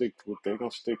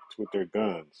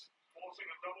guns.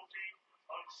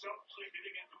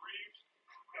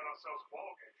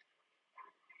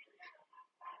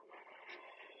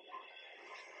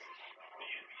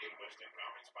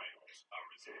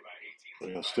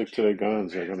 They're gonna stick to their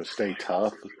guns. They're gonna stay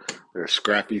tough. They're a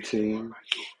scrappy team.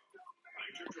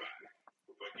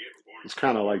 It's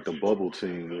kind of like the bubble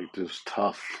team. They're just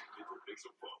tough.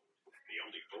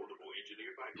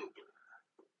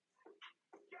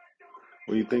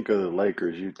 When you think of the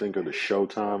Lakers, you think of the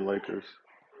Showtime Lakers.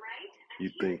 You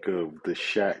think of the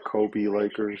Shaq Kobe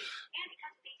Lakers.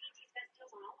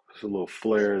 There's a little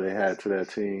flair they had to that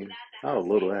team. Not a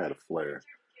little, they had a flair.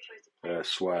 They had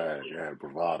swag, they had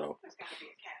bravado.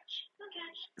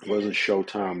 It wasn't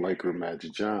Showtime Laker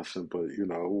Magic Johnson, but it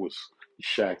was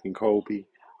Shaq and Kobe.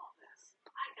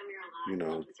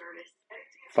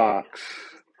 Fox,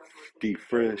 D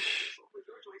Frisch,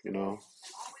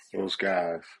 those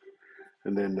guys.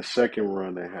 And then the second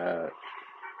run they had,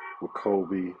 with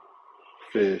Kobe,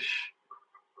 Fish,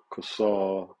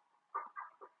 Gasol,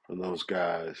 and those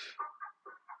guys,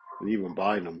 and even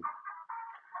Bynum.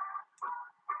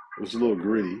 It was a little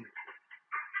gritty,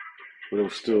 but it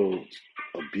was still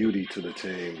a beauty to the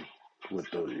team with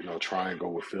the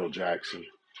triangle with Phil Jackson.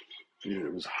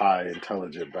 It was high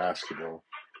intelligent basketball,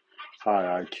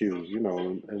 high IQ,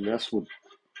 and that's what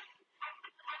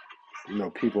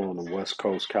people on the West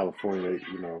Coast, California,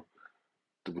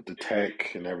 with the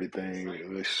tech and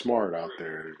everything, they're smart out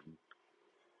there.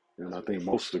 And I think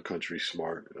most of the country's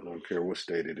smart. I don't care what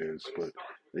state it is, but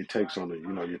it takes on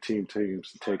your teams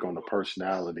to take on the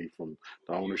personality from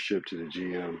the ownership to the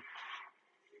GM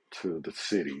to the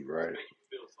city, right?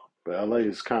 But LA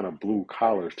is kind of blue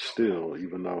collar still,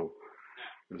 even though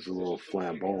it's a little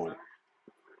flamboyant.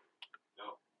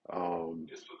 Um,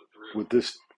 with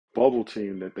this bubble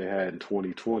team that they had in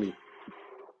 2020, it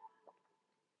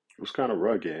was kind of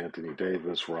rugged. Anthony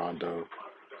Davis, Rondo,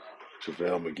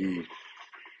 JaVale McGee.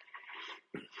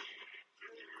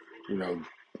 You know,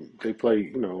 they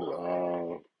play.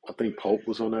 I think Pope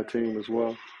was on that team as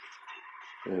well,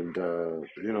 and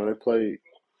they play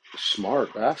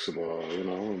smart basketball.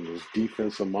 And it's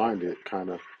defensive minded, kind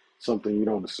of something you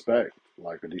don't expect,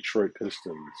 like a Detroit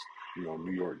Pistons,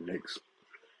 New York Knicks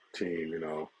team.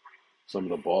 Some of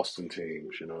the Boston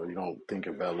teams. You don't think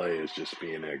of LA as just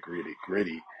being that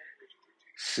gritty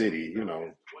city.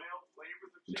 In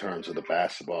terms of the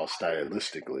basketball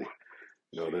stylistically.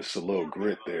 There's a little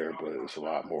grit there, but it's a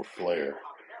lot more flair.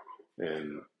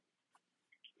 And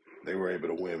they were able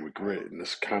to win with grit. And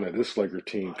this Laker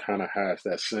team kind of has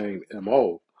that same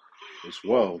MO as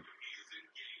well.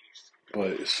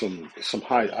 But it's some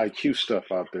high IQ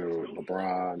stuff out there with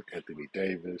LeBron, Anthony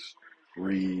Davis,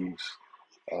 Reeves,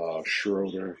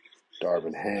 Schroeder,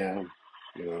 Darvin Ham,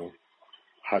 you know,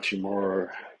 Hachimura.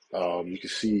 You can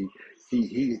see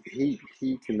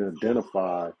he can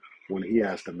identify when he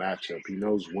has the matchup. He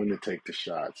knows when to take the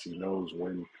shots. He knows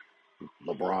when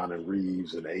LeBron and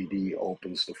Reeves and AD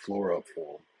opens the floor up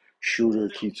for him. Shooter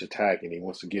keeps attacking. He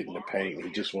wants to get in the paint.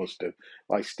 He just wants to,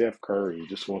 like Steph Curry, he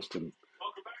just wants to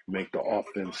make the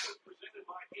offense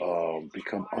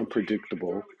become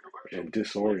unpredictable and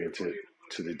disoriented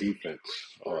to the defense.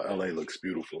 LA looks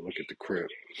beautiful. Look at the crib.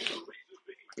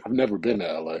 I've never been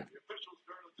to LA.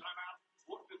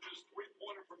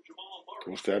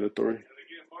 Was that a three?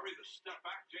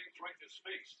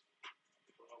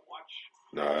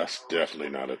 No, that's definitely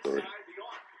not a three.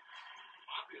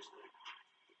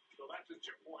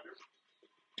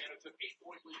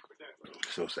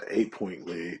 So it's an 8-point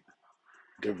lead.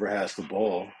 Denver has the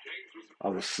ball. I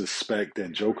would suspect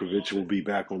that Djokovic will be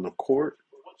back on the court.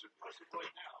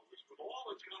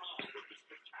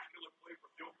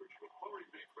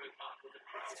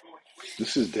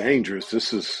 This is dangerous.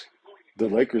 The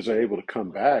Lakers are able to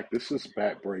come back. This is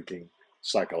back-breaking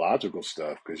psychological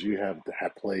stuff because you have to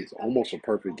have played almost a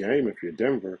perfect game if you're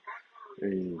Denver.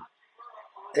 And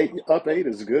up eight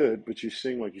is good, but you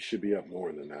seem like you should be up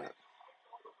more than that.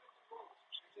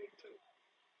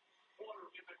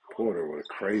 Porter with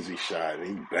a crazy shot, and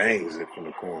he bangs it from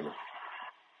the corner.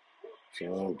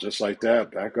 So just like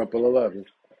that, back up at 11.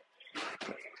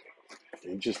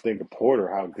 You just think of Porter,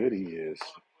 how good he is.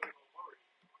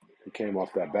 He came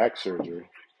off that back surgery.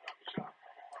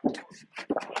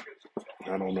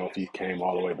 I don't know if he came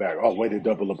all the way back. Oh, way to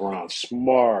double LeBron.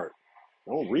 Smart.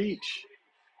 Don't reach.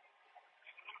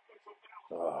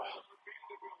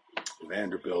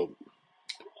 Vanderbilt.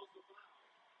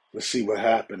 Let's see what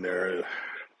happened there.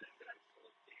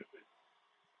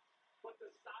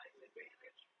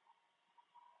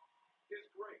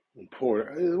 And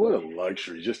Porter, what a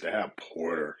luxury just to have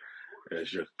Porter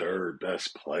as your third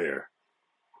best player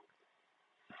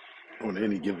on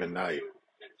any given night.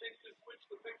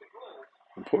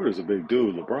 And Porter's a big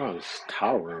dude. LeBron's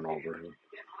towering over him.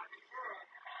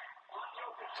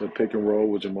 So pick and roll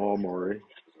with Jamal Murray.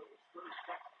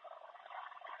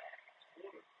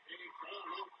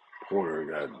 Porter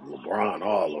got LeBron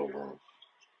all over him.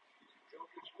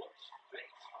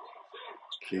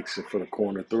 Kicks it for the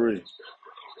corner three.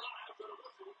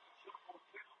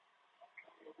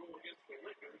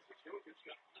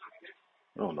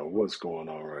 I don't know what's going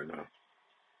on right now.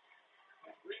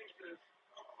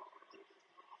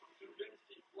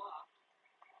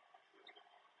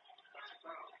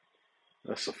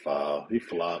 That's a foul. He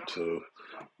flopped too,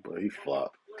 but he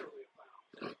flopped.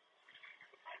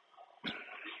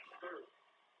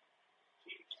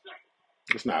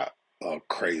 It's not a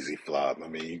crazy flop. I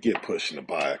mean, you get pushed in the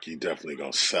back, you definitely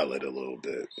gonna sell it a little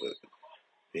bit, but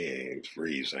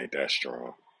Reeves ain't that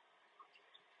strong.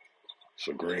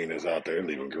 So Green is out there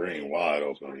leaving Green wide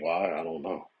open. Why? I don't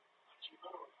know.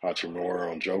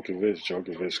 Hachimura on Djokovic.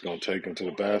 Djokovic going to take him to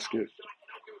the basket.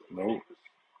 Nope.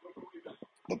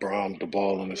 LeBron with the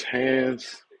ball in his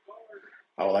hands.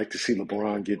 I would like to see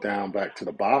LeBron get down back to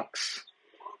the box.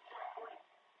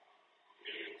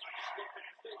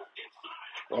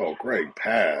 Oh, great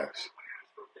pass.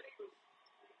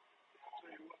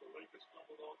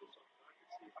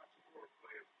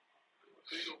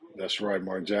 That's right,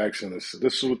 Mark Jackson. This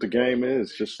is what the game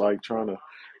is. Just like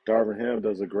Darvin Ham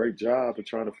does a great job of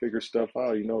trying to figure stuff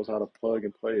out. He knows how to plug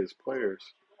and play his players.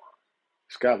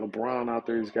 He's got LeBron out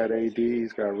there. He's got AD.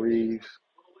 He's got Reeves.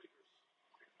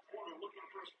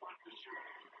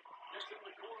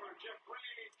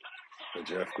 And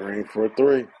Jeff Green for a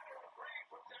three.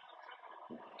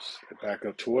 Back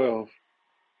up 12.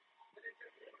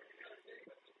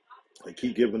 They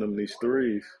keep giving him these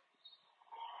threes.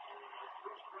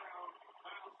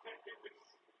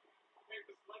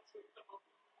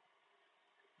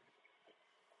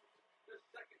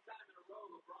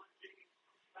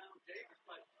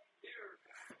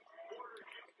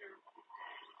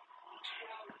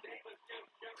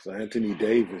 So Anthony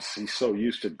Davis, he's so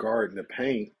used to guarding the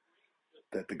paint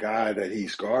that the guy that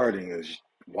he's guarding is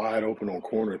wide open on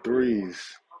corner threes.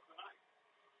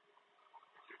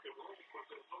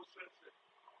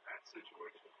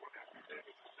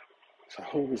 So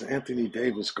who was Anthony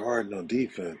Davis guarding on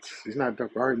defense? He's not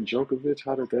guarding Djokovic?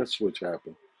 How did that switch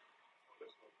happen?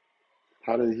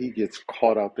 How did he get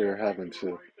caught out there having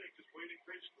to?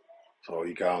 So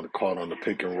he got caught on the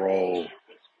pick and roll.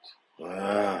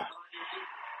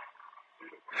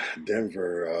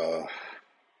 Denver,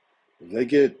 they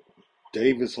get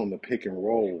Davis on the pick and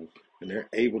roll and they're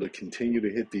able to continue to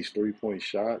hit these 3-point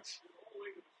shots.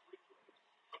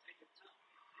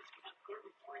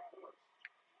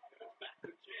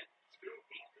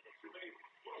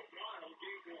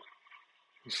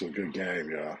 This is a good game,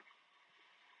 y'all.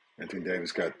 Anthony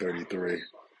Davis got 33.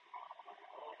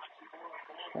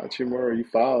 Hachimura, you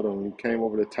fouled him. You came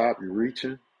over the top. You're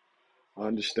reaching. I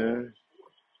understand.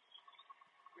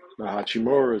 Now,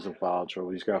 Hachimura is in foul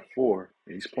trouble. He's got 4.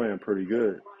 He's playing pretty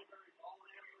good.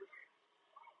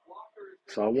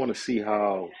 So I want to see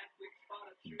how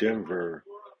Denver's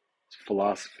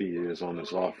philosophy is on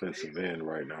this offensive end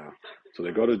right now. So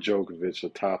they go to Djokovic, the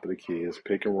top of the key. It's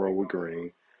pick and roll with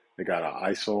Green. They got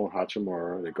an ISO on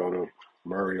Hachimura. They go to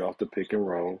Murray off the pick and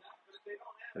roll.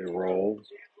 They roll.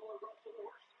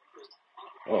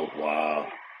 Oh, wow.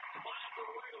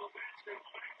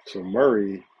 So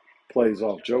Murray plays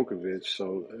off Djokovic,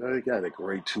 so they got a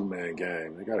great two-man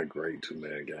game.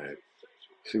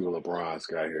 See what LeBron's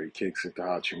got here. He kicks it to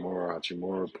Hachimura.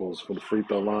 Hachimura pulls from the free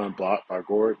throw line, blocked by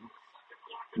Gordon.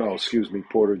 No, excuse me,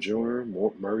 Porter Jr.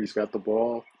 Murray's got the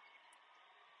ball.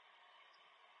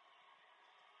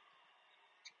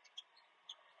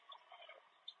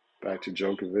 Back to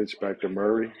Djokovic, back to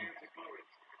Murray.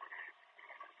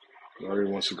 Murray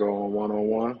wants to go on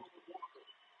one-on-one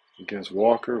against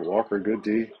Walker. Walker, good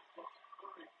D.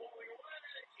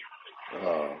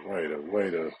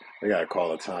 They got to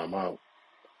call a timeout.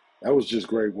 That was just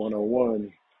great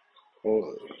one-on-one.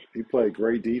 Well, he played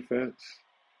great defense.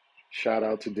 Shout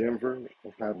out to Denver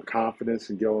for having confidence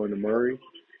in going to Murray.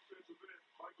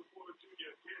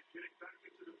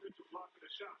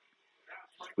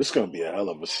 This is going to be a hell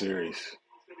of a series.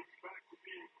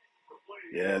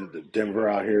 Yeah, Denver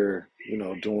out here,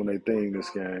 doing their thing this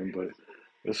game, but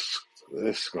this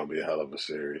is going to be a hell of a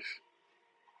series.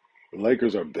 The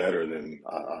Lakers are better than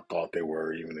I thought they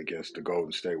were, even against the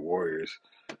Golden State Warriors.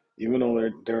 Even though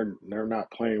they're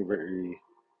not playing very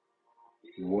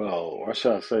well, or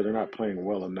should I say, they're not playing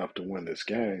well enough to win this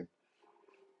game.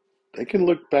 They can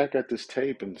look back at this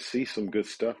tape and see some good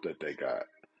stuff that they got.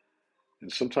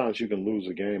 And sometimes you can lose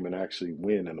a game and actually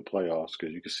win in the playoffs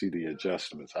because you can see the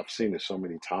adjustments. I've seen it so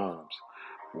many times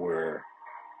where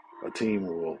a team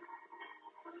will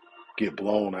get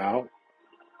blown out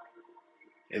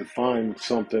and find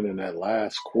something in that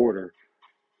last quarter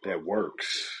that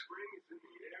works.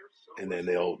 And then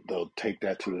they'll take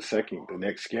that to the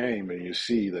next game, and you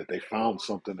see that they found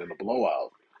something in the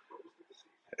blowout.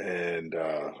 And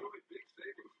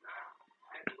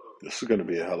this is going to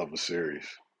be a hell of a series.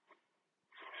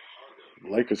 The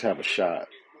Lakers have a shot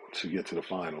to get to the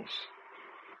finals.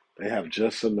 They have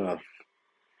just enough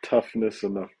toughness,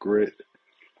 enough grit,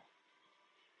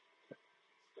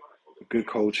 good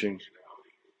coaching,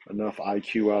 enough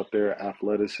IQ out there,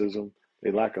 athleticism. They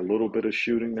lack a little bit of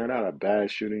shooting. They're not a bad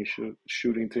shooting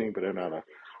team, but they're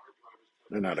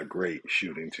not a great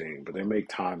shooting team. But they make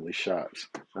timely shots.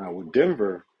 Now with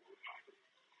Denver,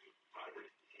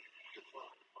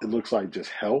 it looks like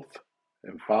just health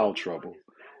and foul trouble.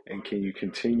 And can you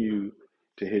continue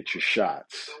to hit your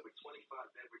shots.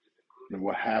 And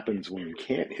what happens when you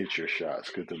can't hit your shots?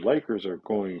 Because the Lakers are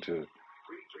going to,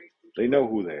 they know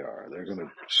who they are. They're going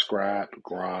to scrap,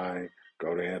 grind,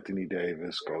 go to Anthony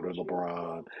Davis, go to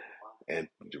LeBron, and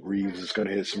Reeves is going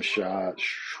to hit some shots.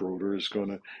 Schroeder is going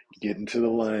to get into the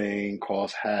lane,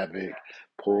 cause havoc,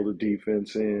 pull the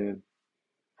defense in,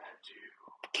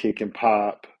 kick and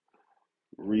pop,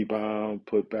 rebound,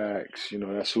 putbacks.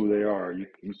 That's who they are.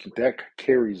 That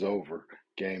carries over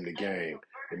game to game.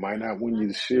 It might not win you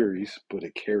the series, but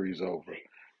it carries over.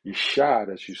 Your shot,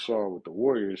 as you saw with the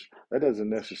Warriors, that doesn't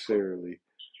necessarily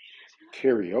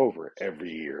carry over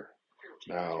every year.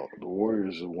 Now, the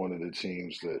Warriors are one of the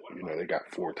teams that, they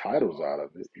got 4 titles out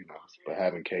of it, but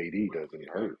having KD doesn't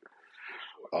hurt.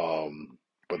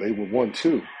 But they won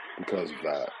 2 because of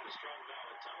that.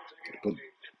 But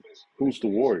who's the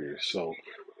Warriors? So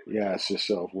you ask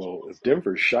yourself, well, if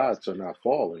Denver's shots are not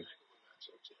falling,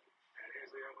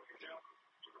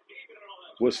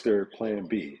 what's their plan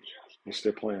B? What's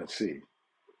their plan C?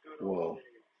 Well,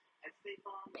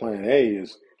 plan A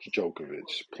is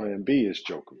Djokovic. Plan B is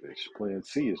Djokovic. Plan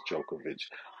C is Djokovic.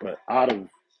 But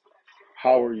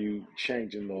how are you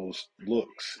changing those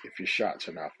looks if your shots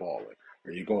are not falling?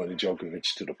 Are you going to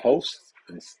Djokovic to the post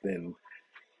and then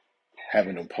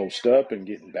having him post up and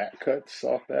getting back cuts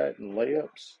off that and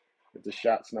layups if the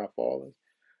shot's not falling?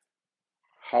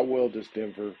 How well does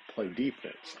Denver play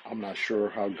defense? I'm not sure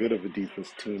how good of a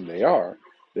defense team they are.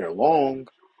 They're long,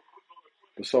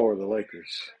 but so are the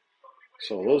Lakers.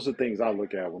 So those are things I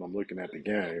look at when I'm looking at the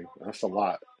game. That's a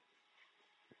lot.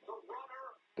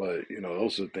 But,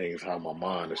 those are things how my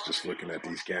mind is just looking at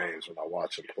these games when I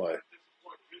watch them play.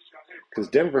 Because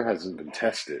Denver hasn't been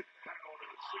tested.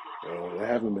 They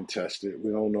haven't been tested.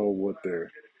 We don't know what their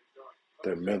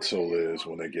mental is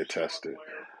when they get tested.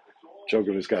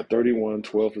 Djokovic's got 31,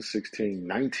 12 for 16,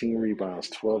 19 rebounds,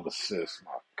 12 assists.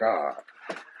 My God.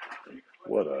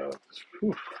 What a...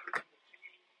 Whew.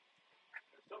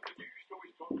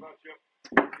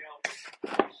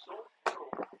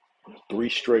 3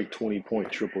 straight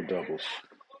 20-point triple-doubles.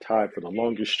 Tied for the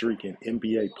longest streak in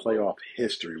NBA playoff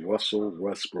history. Russell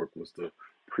Westbrook was the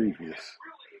previous.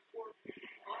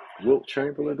 Wilt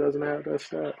Chamberlain doesn't have that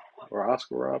stat? Or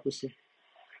Oscar Robertson?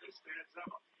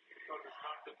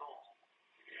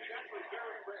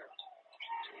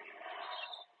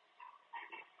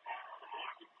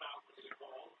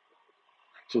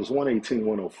 So it's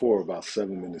 118-104, about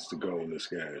 7 minutes to go in this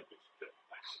game.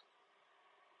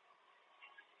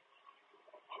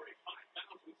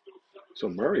 So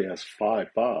Murray has 5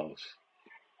 fouls.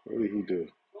 What did he do?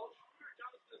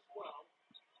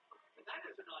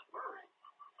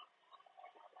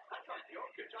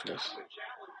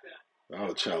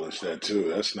 I'll challenge that too.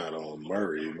 That's not on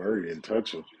Murray. Murray didn't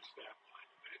touch him.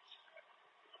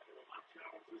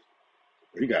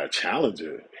 You got to challenge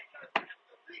it.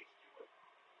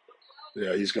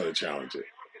 Yeah, he's going to challenge it.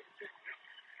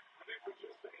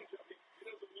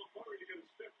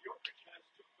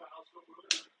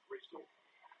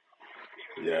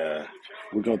 Yeah,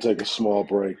 we're going to take a small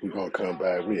break. We're going to come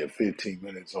back. We have 15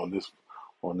 minutes on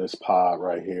this pod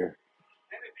right here.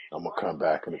 I'm going to come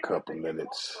back in a couple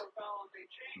minutes.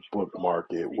 Bookmark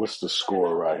it. What's the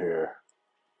score right here?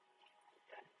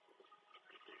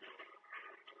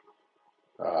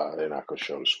 They're not going to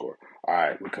show the score. All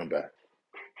right, we'll come back.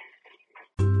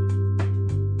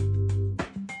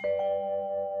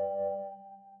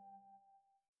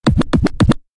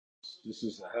 This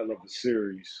is a hell of a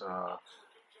series.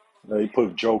 He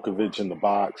put Djokovic in the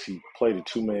box. He played a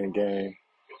 2-man game.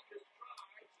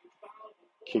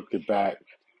 Kicked it back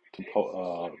to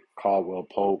Caldwell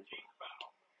Pope.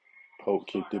 Pope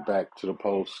kicked it back to the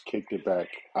post. Kicked it back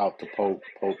out to Pope.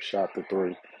 Pope shot the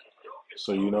 3.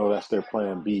 So that's their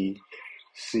plan B,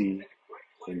 C,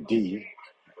 and D,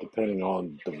 depending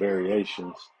on the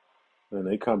variations. Then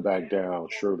they come back down.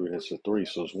 Schroeder hits a 3,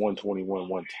 so it's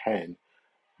 121-110.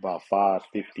 About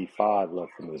 5:55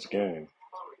 left in this game.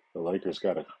 The Lakers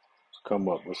got to come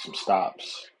up with some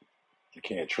stops. You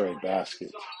can't trade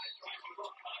baskets.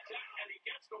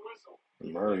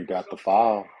 And Murray got the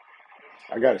foul.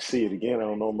 I got to see it again. I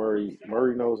don't know Murray.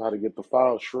 Murray knows how to get the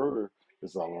foul. Schroeder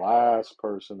is the last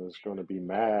person that's going to be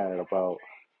mad about.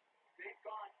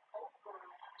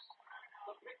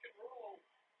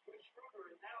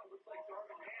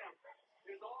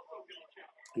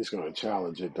 He's going to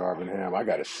challenge it, Darvin Ham. I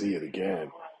got to see it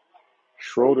again.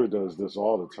 Schroeder does this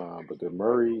all the time, but did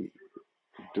Murray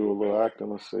do a little acting?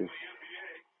 Let's see.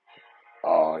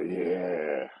 Oh,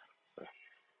 yeah.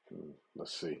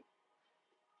 Let's see.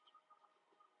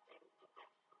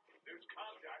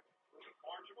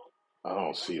 I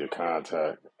don't see the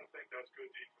contact.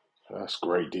 That's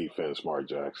great defense, Mark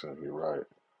Jackson. You're right.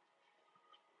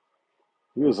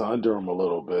 He was under him a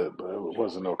little bit, but it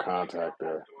wasn't no contact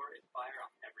there.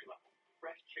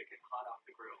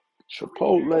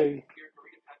 Chipotle.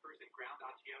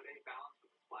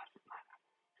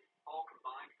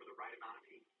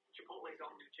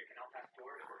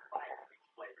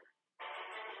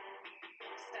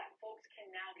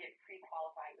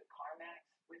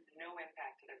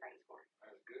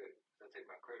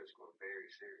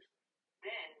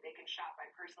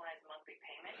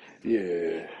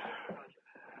 Yeah.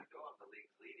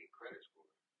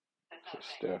 So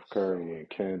Steph Curry and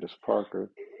Candace Parker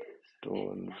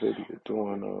doing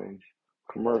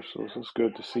commercials. It's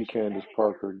good to see Candace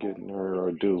Parker getting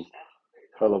her due.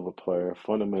 Hell of a player,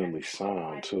 fundamentally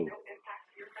sound too.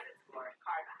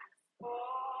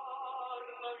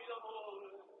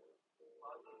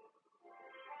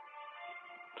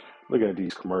 Looking at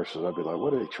these commercials, I'd be like,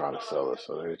 what are they trying to sell us?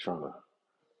 Are they trying to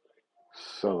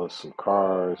sell us some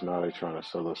cars? Now they're trying to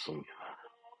sell us some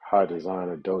high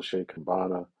designer Dolce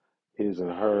Gabbana, his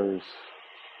and hers.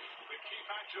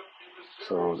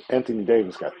 So Anthony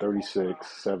Davis got 36,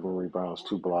 7 rebounds,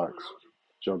 2 blocks.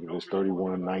 Djokovic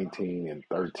 31, 19, and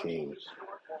 13.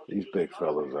 These big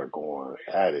fellas are going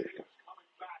at it.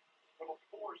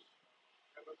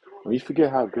 When you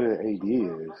forget how good AD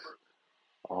is,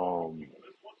 um,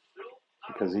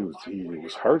 because he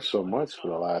was hurt so much for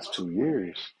the last 2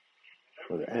 years.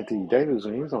 But Anthony Davis,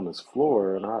 when he's on his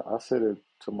floor, and I said it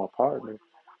to my partner,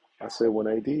 I said when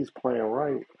AD's playing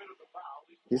right,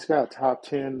 he's got top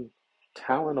 10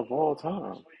 talent of all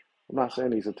time. I'm not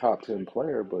saying he's a top 10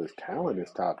 player, but his talent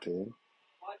is top 10.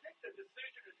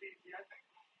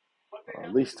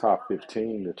 At least top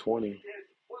 15 to 20.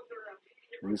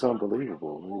 He's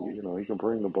unbelievable. He can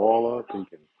bring the ball up. He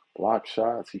can block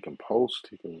shots. He can post.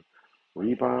 He can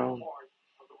rebound.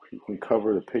 He can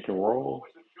cover the pick and roll.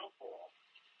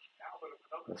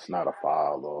 That's not a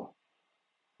foul, though.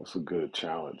 That's a good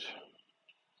challenge.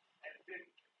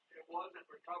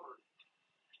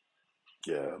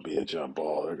 Yeah, it'll be a jump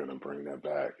ball. They're going to bring that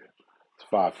back. It's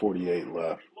 5:48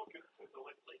 left.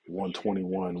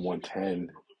 121,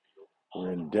 110.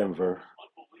 We're in Denver.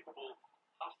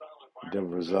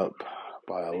 Denver's up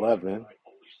by 11.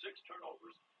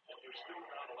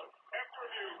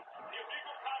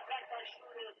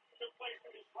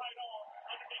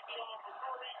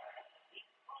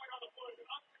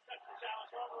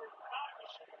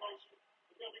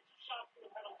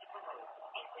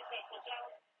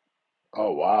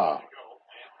 Oh, wow.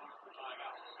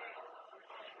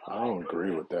 I don't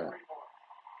agree with that.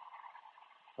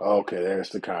 Okay, there's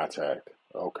the contact.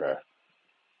 Okay.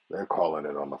 They're calling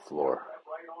it on the floor.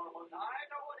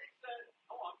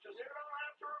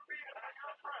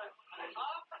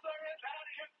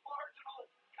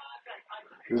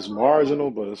 It's marginal,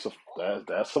 but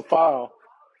that's a foul.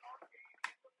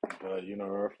 But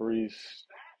referees.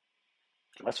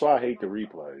 That's why I hate the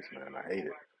replays, man. I hate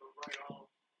it.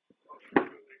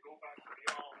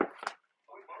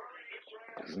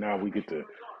 Because now we get to,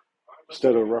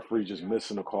 instead of referee just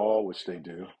missing a call, which they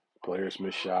do, players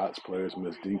miss shots, players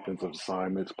miss defensive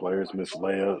assignments, players miss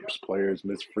layups, players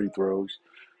miss free throws,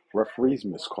 referees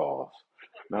miss calls.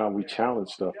 Now we challenge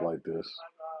stuff like this.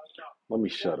 Let me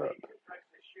shut up.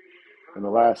 In the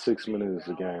last 6 minutes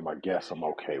of the game, I guess I'm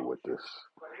okay with this.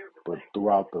 But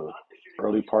throughout the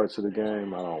early parts of the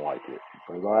game, I don't like it.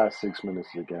 But the last 6 minutes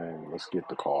of the game, let's get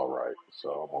the call right. So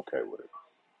I'm okay with it.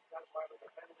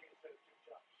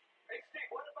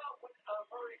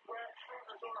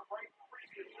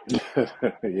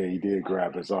 Yeah, he did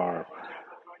grab his arm.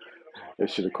 They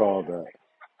should have called that.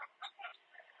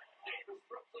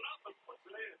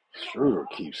 Schroeder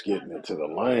keeps getting into the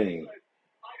lane.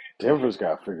 Denver's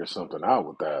got to figure something out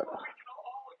with that.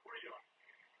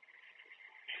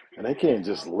 And they can't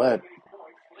just let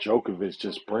Djokovic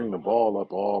just bring the ball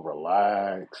up all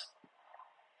relaxed.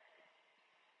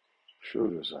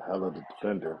 Schroeder's a hell of a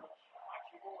defender.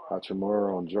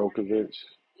 Hachimura on Djokovic.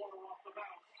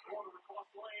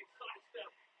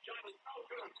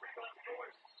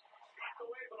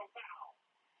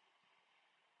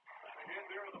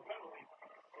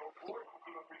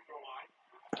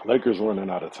 Lakers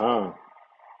running out of time.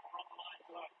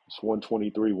 It's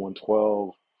 123,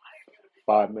 112.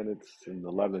 5 minutes and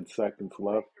 11 seconds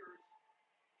left.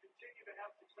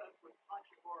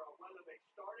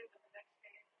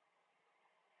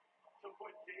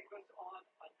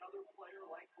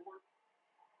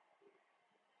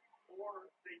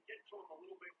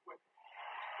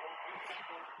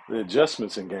 The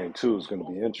adjustments in game 2 is going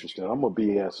to be interesting. I'm going to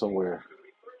be at somewhere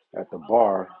at the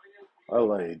bar.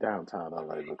 LA, downtown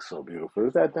LA looks so beautiful.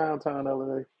 Is that downtown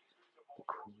LA?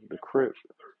 The crib.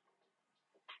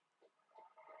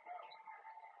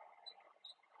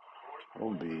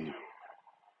 I'll be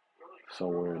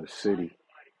somewhere in the city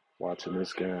watching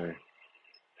this game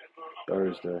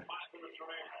Thursday.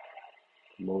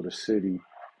 Motor City,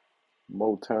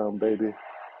 Motown, baby.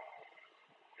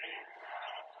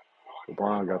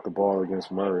 LeBron got the ball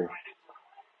against Murray.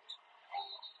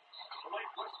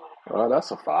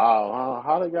 That's a foul.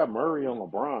 How they got Murray on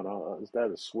LeBron? Is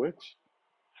that a switch?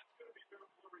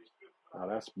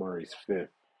 That's Murray's fifth.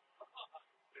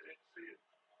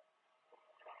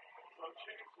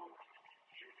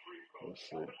 Let's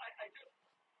see.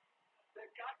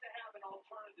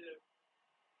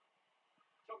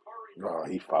 Oh,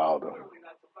 he fouled him.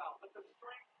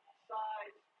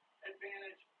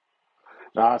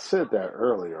 Now, I said that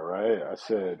earlier, right? I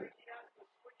said,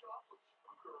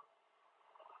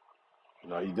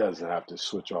 no, he doesn't have to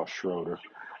switch off Schroeder.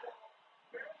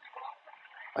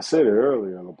 I said it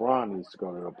earlier, LeBron needs to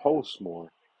go to the post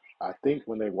more. I think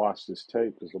when they watch this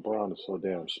tape, because LeBron is so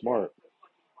damn smart,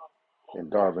 and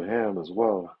Darvin Ham as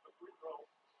well.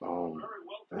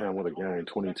 Man, what a game.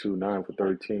 22, 9 for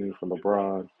 13 for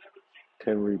LeBron,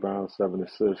 10 rebounds, 7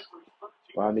 assists.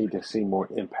 But I need to see more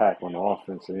impact on the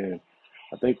offensive end.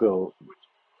 I think they'll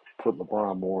put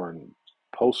LeBron more in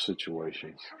post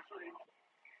situations.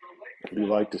 We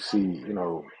like to see,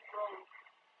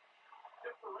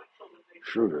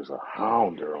 Schroeder's a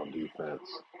hounder on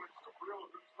defense.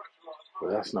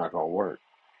 But that's not going to work.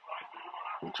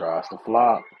 He tries to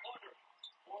flop.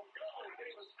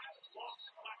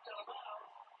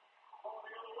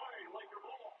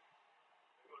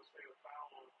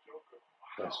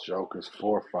 That's Joker's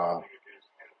fourth foul.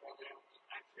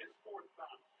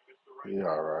 He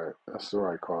all right. That's the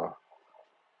right call.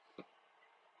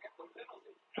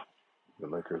 The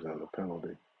Lakers and the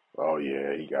penalty. Oh,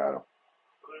 yeah, he got him.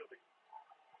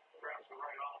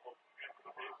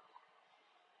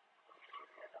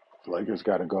 The Lakers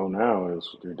got to go now.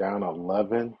 They're down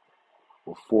 11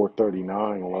 with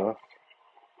 4:39 left.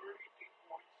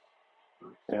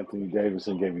 Anthony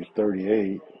Davidson gave you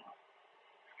 38.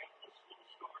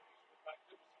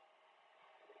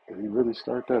 Did he really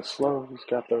start that slow? He's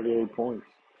got 38 points.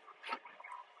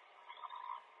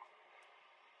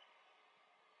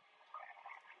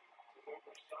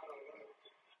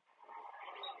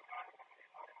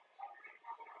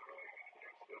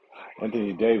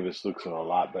 Anthony Davis looks in a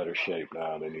lot better shape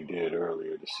now than he did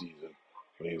earlier this season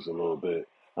when he was a little bit.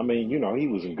 I mean, he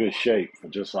was in good shape for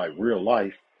just like real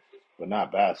life, but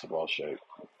not basketball shape.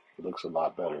 He looks a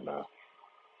lot better now.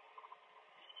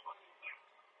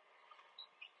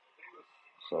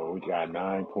 So we got a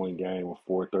 9-point game with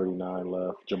 4:39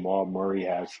 left. Jamal Murray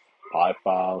has 5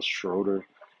 fouls. Schroeder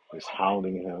is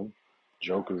hounding him.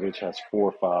 Djokovic has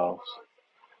 4 fouls.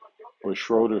 But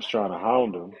Schroeder's trying to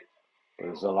hound him, but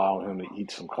it's allowing him to eat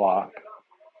some clock.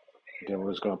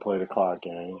 Denver's going to play the clock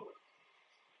game.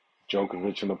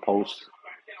 Djokovic in the post.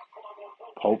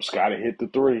 Pope's got to hit the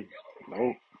three.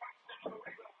 Nope.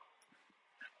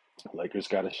 Lakers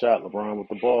got a shot. LeBron with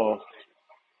the ball.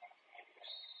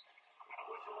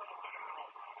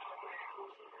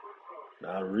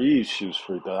 Now Reeves shoots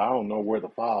free throw. I don't know where the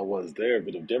foul was there,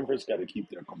 but if Denver's got to keep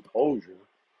their composure.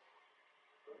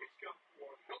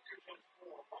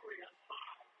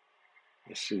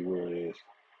 Let's see where it is.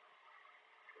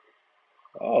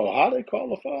 Oh, how they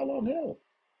call a foul on him?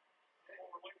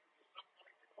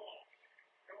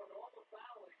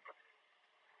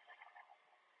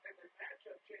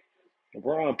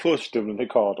 LeBron pushed him and they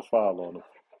called a foul on him.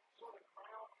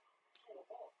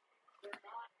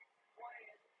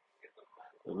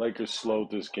 The Lakers slowed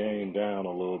this game down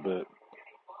a little bit.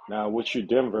 Now, with your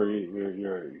Denver,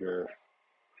 you're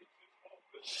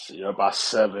by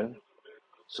 7.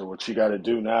 So what you got to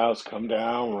do now is come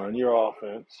down, run your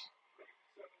offense.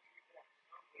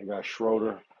 You got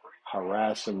Schroeder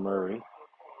harassing Murray.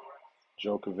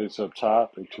 Djokovic up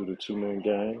top into the 2-man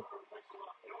game.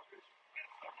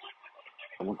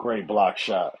 And a great block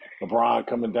shot. LeBron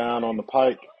coming down on the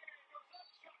pike.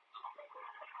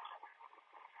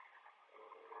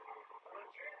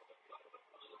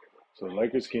 So the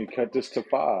Lakers can cut this to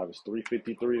 5. It's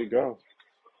 3:53 to go.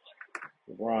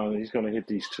 LeBron, he's going to hit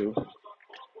these 2.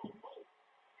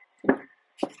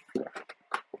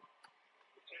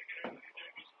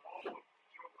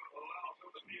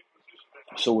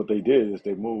 So what they did is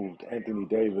they moved Anthony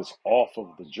Davis off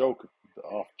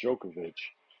Djokovic.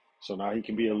 So now he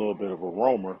can be a little bit of a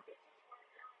roamer.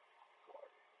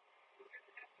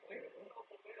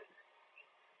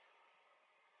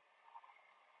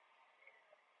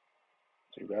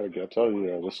 I tell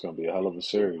you, this is going to be a hell of a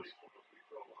series.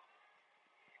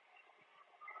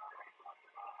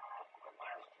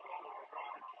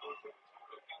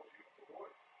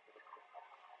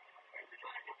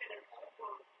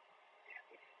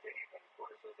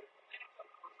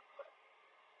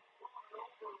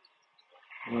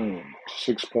 Mm,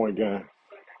 6 point game.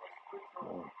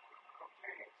 Uh,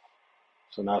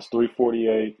 So now it's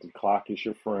 3:48. The clock is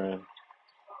your friend.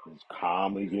 He's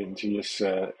calmly getting to your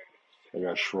set. They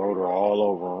got Schroeder all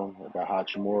over him. They got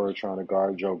Hachimura trying to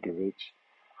guard Djokovic.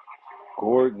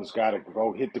 Gordon's got to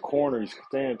go hit the corner. He's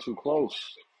staying too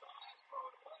close.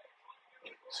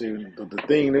 See, the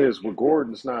thing is, what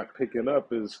Gordon's not picking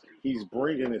up is he's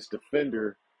bringing his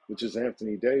defender, which is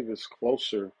Anthony Davis,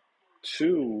 closer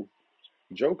to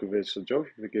Djokovic, so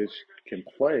Djokovic can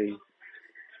play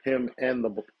him and the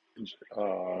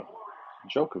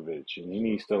Djokovic, and he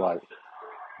needs to like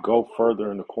go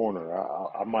further in the corner.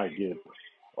 I might get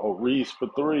Reeves for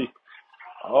three.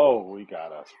 Oh, we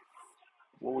got a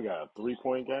 3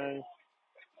 point game.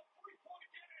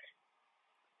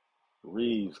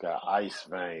 Reeves got ice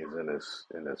veins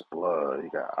in his blood. He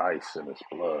got ice in his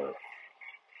blood.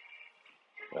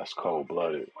 That's cold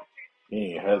blooded.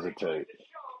 He ain't hesitate.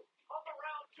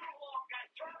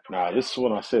 Now this is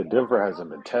when I said Denver hasn't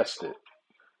been tested.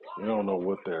 You don't know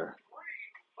what their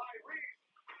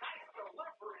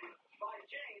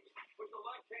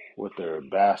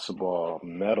basketball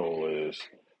metal is,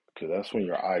 because that's when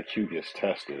your IQ gets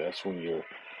tested. That's when your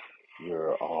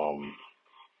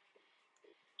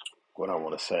what I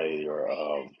want to say your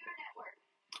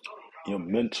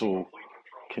mental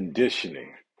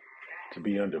conditioning to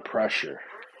be under pressure.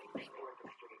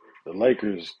 The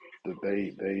Lakers,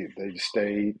 they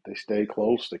stayed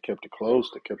close. They kept it close.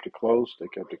 They kept it close. They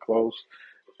kept it close.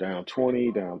 Down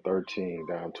 20, down 13,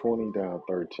 down 20, down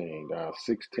 13, down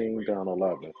 16, down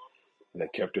 11. And they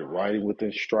kept it right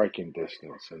within striking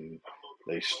distance. And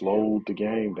they slowed the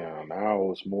game down.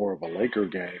 Now it's more of a Laker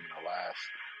game in the last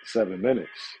 7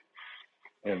 minutes.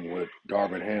 And what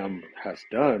Darvin Ham has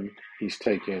done, he's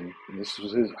taken, and this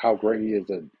is how great he is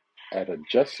at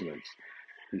adjustments.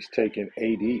 He's taken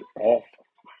AD off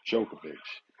Djokovic.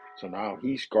 So now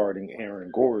he's guarding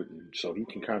Aaron Gordon, so he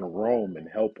can kind of roam and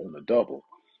help on the double.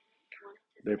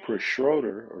 They put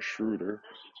Schroeder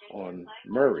on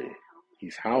Murray.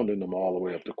 He's hounding them all the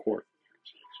way up the court.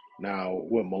 Now,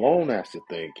 what Malone has to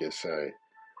think is say,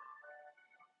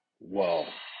 well,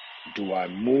 do I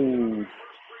move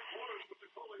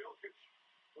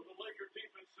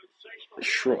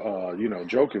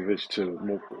Djokovic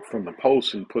from the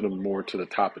post and put him more to the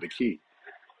top of the key?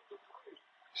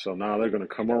 So now they're going to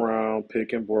come around,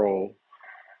 pick and roll.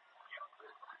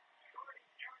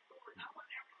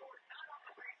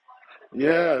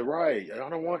 Yeah, right. I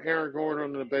don't want Aaron Gordon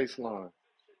on the baseline.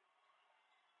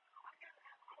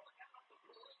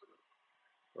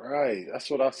 Right. That's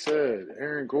what I said.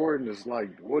 Aaron Gordon is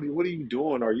like, what are you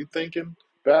doing? Are you thinking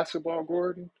basketball,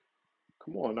 Gordon?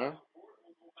 Come on now.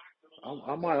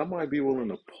 I might be willing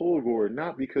to pull Gordon,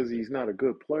 not because he's not a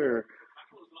good player.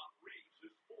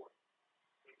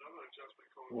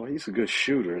 Well, he's a good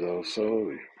shooter though,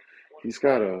 so he's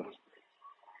got to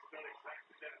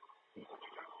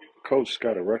coach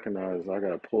got to recognize I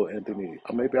got to pull Anthony.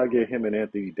 Maybe I get him and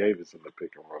Anthony Davis in the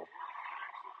pick and roll.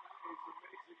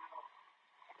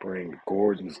 Bring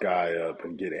Gordon's guy up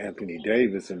and get Anthony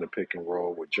Davis in the pick and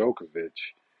roll with Djokovic.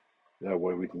 That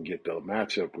way we can get the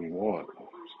matchup we want.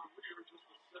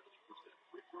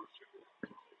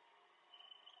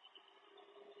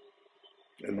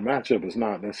 And the matchup is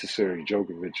not necessarily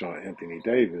Djokovic on Anthony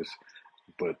Davis,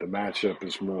 but the matchup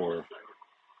is more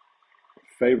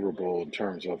favorable in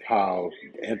terms of how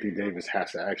Anthony Davis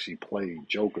has to actually play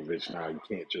Djokovic now. You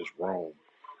can't just roam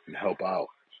and help out.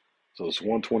 So it's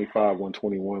 125,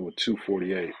 121 with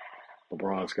 2:48.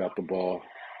 LeBron's got the ball.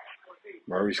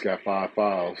 Murray's got 5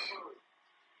 fouls.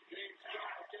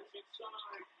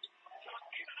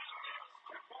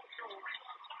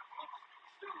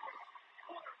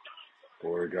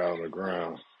 Boy got on the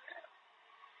ground.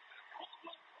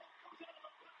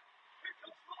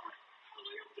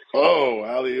 Oh,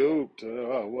 alley oop.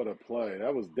 Oh, what a play.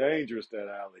 That was dangerous, that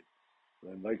alley.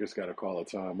 And Lakers got to call a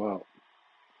timeout.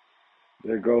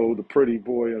 There go the pretty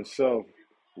boy himself,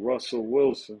 Russell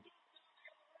Wilson.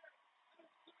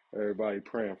 Everybody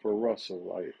praying for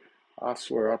Russell. Like, I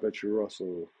swear, I bet you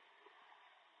Russell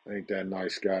ain't that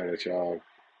nice guy that y'all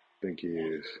think he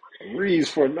is. Reeves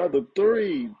for another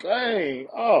three. Bang.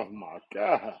 Oh, my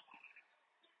God.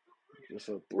 It's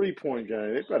a 3 point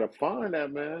game. They better find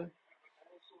that man.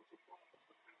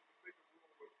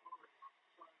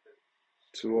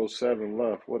 2:07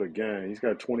 left. What a game. He's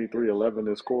got 23-11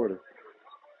 this quarter.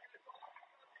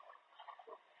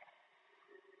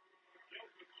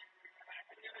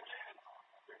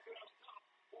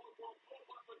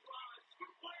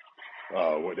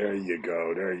 Oh, well, there you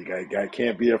go. There you go. Guy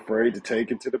can't be afraid to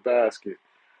take it to the basket.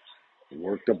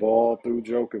 Work the ball through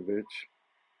Djokovic.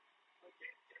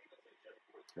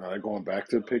 They're going back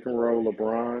to the pick and roll.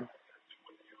 LeBron.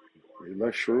 He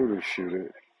let Schroeder shoot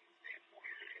it.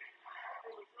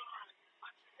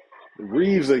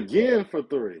 Reeves again for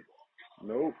three.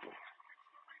 Nope.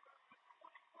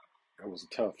 That was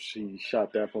tough. She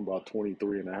shot that from about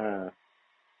 23 and a half.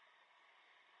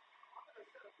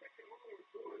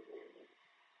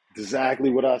 Exactly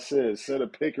what I said. Set a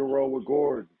pick and roll with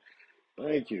Gordon.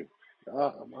 Thank you.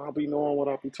 I'll be knowing what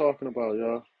I'll be talking about,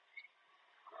 y'all.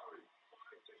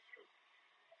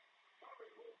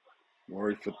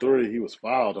 Murray for three. He was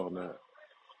fouled on that.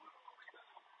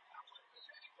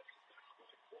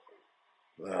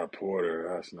 Porter,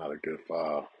 that's not a good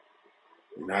foul.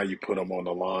 Now you put him on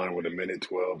the line with a minute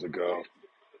 12 to go.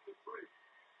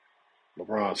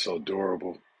 LeBron's so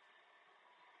durable.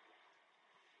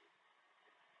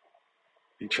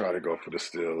 He tried to go for the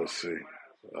steal. Let's see.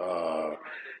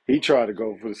 He tried to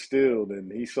go for the steal, then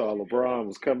he saw LeBron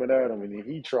was coming at him, and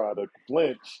he tried to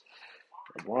flinch.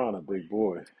 LeBron, a big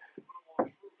boy.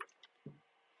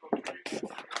 It's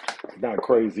not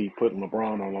crazy putting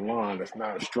LeBron on the line. That's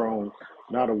not a strong,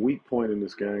 not a weak point in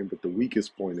this game, but the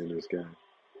weakest point in this game.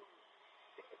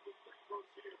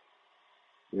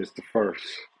 It's the first.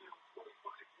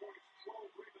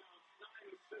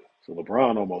 So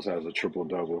LeBron almost has a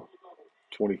triple-double.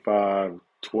 25,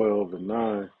 12, and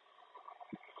 9.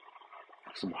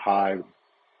 Some high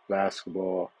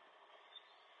basketball.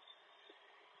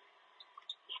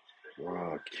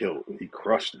 LeBron killed. He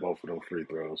crushed both of them free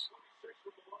throws.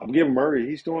 I'm giving Murray.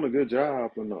 He's doing a good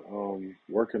job and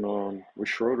working on with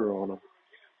Schroeder on him.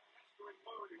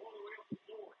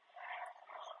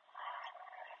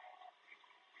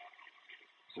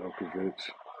 Djokovic.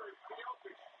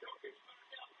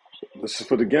 This is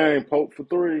for the game. Pope for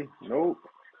three. Nope.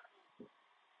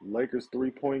 Lakers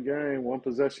 3-point game, one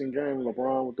possession game.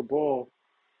 LeBron with the ball.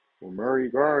 Well, Murray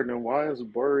guarding. Why is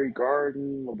Murray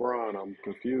guarding LeBron? I'm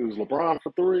confused. LeBron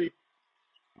for three.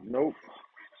 Nope.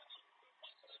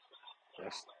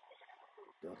 That's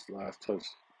the last touch.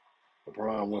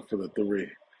 LeBron went for the three.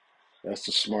 That's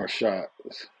the smart shot.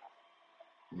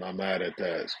 I'm not mad at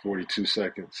that. It's 42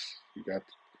 seconds.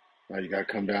 Now you got to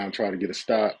come down and try to get a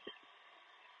stop.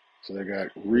 So they got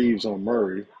Reeves on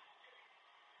Murray.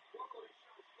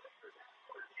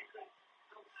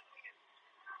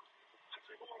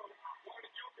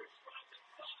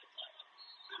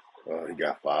 He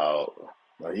got fouled.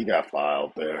 He got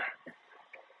fouled there.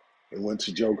 It went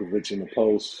to Djokovic in the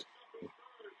post.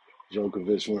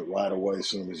 Djokovic went right away as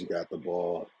soon as he got the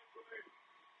ball.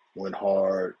 Went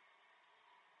hard.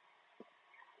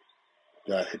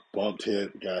 Got hit,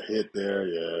 got hit there.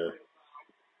 Yeah.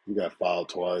 He got fouled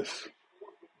twice.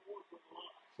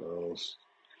 So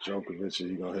Djokovic,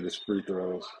 he's going to hit his free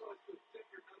throws.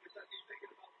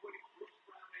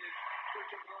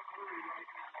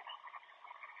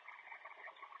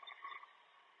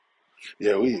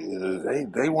 Yeah,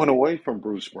 they went away from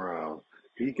Bruce Brown.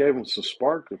 He gave him some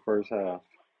spark the first half.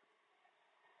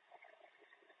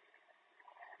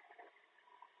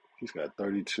 He's got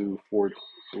 32, 4,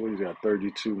 he's got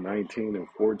 32, 19, and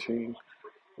 14.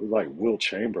 It was like Will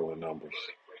Chamberlain numbers.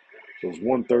 So it was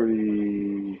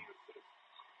 130,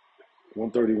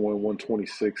 131,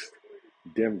 126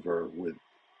 Denver with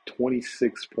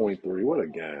 26.3. What a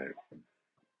game.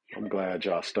 I'm glad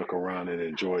y'all stuck around and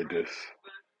enjoyed this.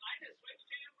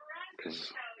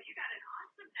 Because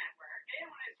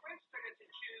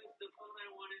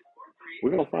we're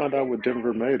gonna find out what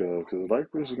Denver made of. Because the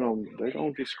Lakers they're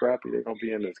gonna be scrappy. They're gonna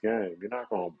be in this game. You're not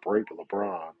gonna break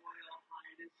LeBron.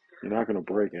 You're not gonna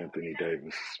break Anthony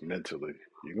Davis mentally.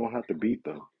 You're gonna have to beat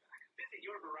them.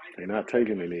 They're not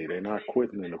taking a knee. They're not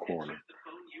quitting in the corner.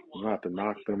 You have to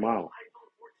knock them out.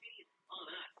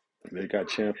 They got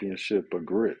championship of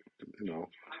grit.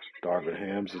 Darvin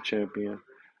Ham's a champion.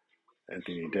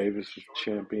 Anthony Davis is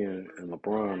champion, and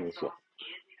LeBron is a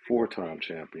four-time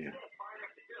champion,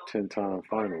 10-time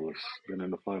finalist, been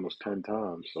in the finals 10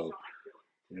 times. So,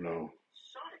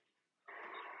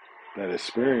 that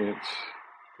experience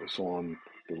is on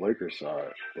the Lakers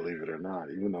side, believe it or not,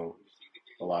 even though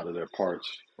a lot of their parts,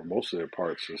 or most of their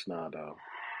parts, has not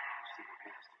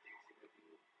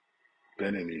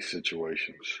been in these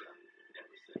situations.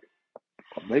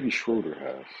 Maybe Schroeder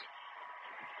has.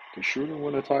 Did Schroeder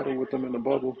win a title with them in the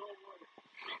bubble?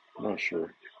 Not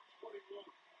sure.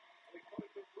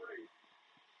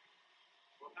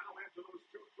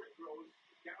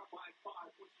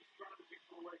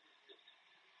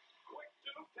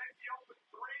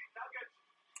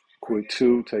 Quick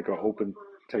two, take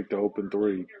the open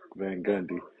three, Van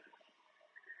Gundy.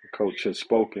 The coach has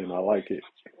spoken. I like it.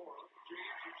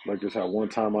 Lakers have one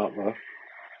timeout left.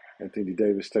 Anthony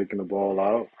Davis taking the ball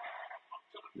out.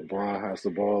 LeBron has the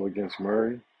ball against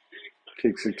Murray.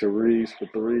 Kicks it to Reeves for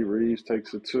three. Reeves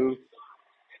takes it two.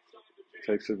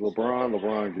 Takes it to LeBron.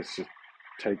 LeBron gets it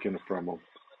taken from him.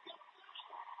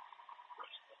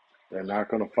 They're not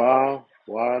going to foul.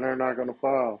 Why they're not going to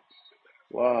foul?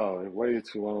 Wow, they waited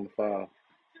too long to foul.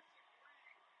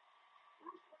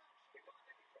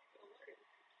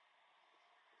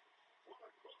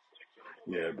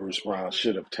 Yeah, Bruce Brown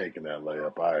should have taken that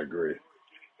layup. I agree.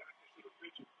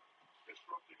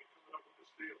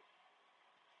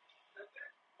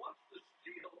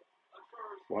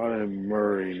 Why didn't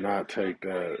Murray not take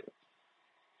that?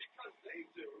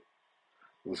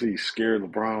 Was he scared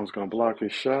LeBron was going to block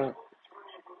his shot?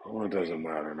 Well, it doesn't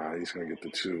matter now. He's going to get the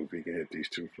two if he can hit these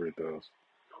two free throws.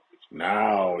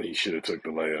 Now he should have took the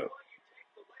layup.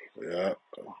 Yeah,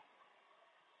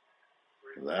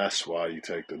 that's why you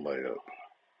take the layup.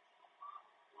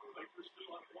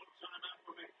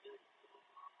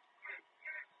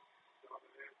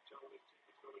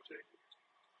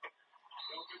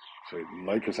 So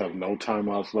the Lakers have no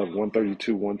timeouts left.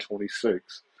 132,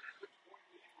 126.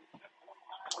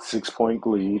 6-point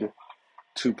lead.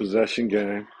 Two possession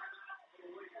game.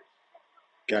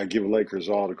 Got to give Lakers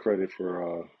all the credit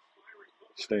for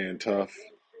staying tough.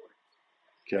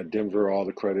 Got Denver all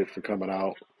the credit for coming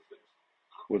out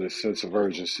with a sense of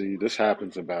urgency. This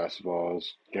happens in basketball.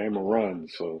 It's game of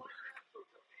runs. So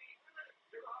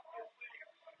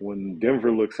when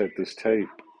Denver looks at this tape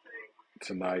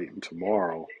tonight and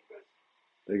tomorrow,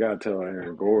 they got to tell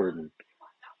Aaron Gordon,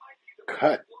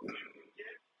 cut,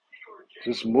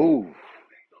 just move.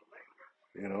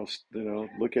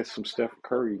 Look at some Steph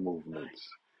Curry movements,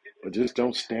 but just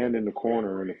don't stand in the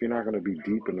corner. And if you're not going to be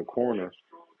deep in the corner,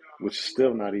 which is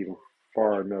still not even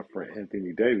far enough for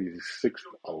Anthony Davis, he's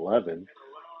 6'11",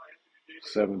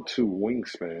 7'2"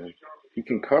 wingspan. He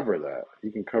can cover that.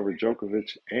 He can cover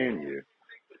Djokovic and you.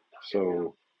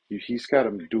 So he's got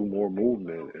to do more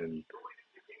movement, and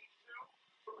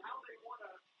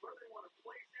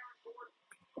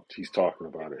he's talking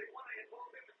about it.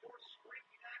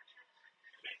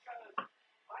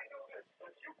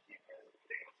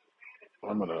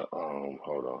 I'm gonna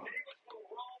hold on.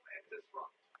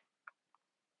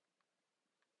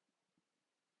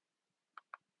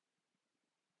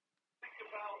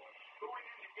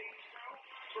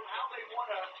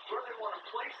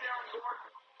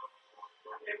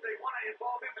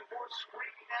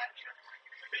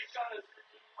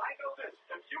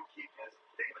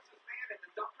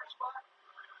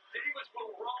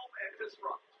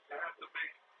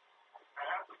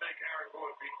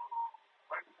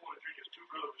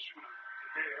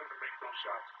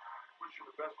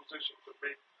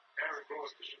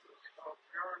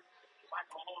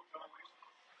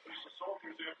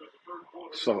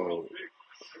 So,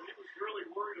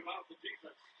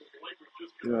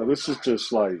 this is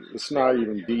just like, it's not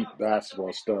even deep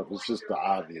basketball stuff. It's just the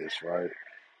obvious, right?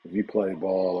 If you play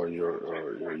ball or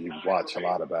you watch a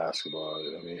lot of basketball,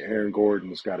 I mean, Aaron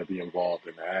Gordon's got to be involved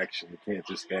in the action. He can't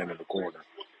just stand in the corner.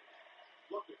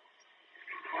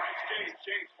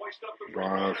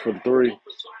 Bron for the three.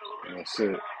 That's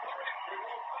it.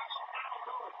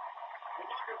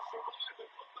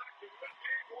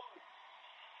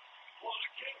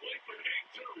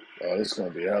 It's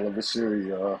going to be a hell of a series,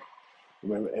 y'all.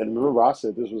 And remember, I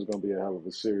said this was going to be a hell of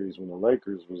a series when the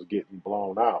Lakers was getting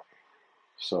blown out.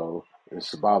 So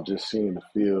it's about just seeing the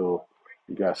field.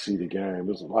 You got to see the game.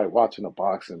 It's like watching a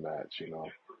boxing match.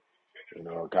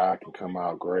 A guy can come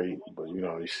out great, but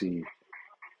you see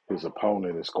his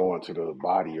opponent is going to the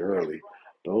body early.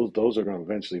 Those are going to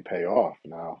eventually pay off.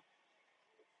 Now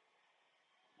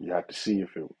you have to see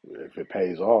if it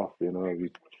pays off.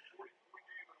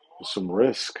 Some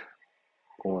risk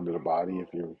going to the body if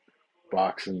you're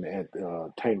boxing at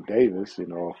Tank Davis,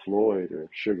 or Floyd or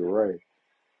Sugar Ray.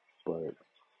 But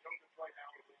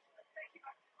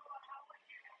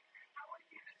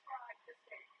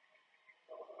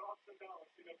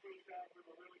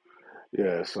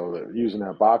yeah, so using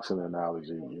that boxing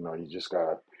analogy, you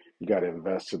gotta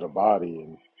invest in the body,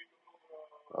 and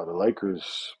the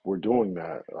Lakers were doing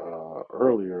that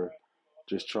earlier,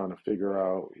 just trying to figure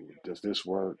out, does this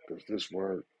work? Does this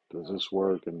work? Does this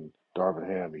work? And Darvin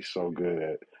Ham, he's so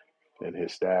good and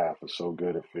his staff is so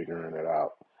good at figuring it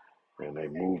out. And they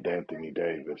moved Anthony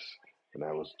Davis, and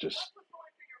that was just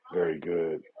very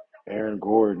good. Aaron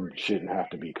Gordon shouldn't have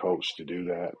to be coached to do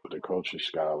that, but the coaches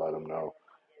gotta let him know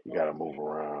you gotta move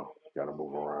around. You gotta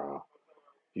move around.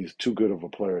 He's too good of a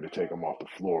player to take him off the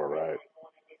floor, right?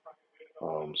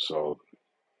 So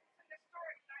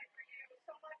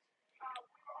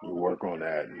you work on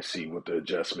that and see what the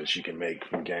adjustments you can make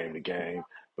from game to game.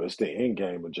 But it's the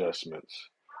in-game adjustments.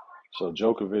 So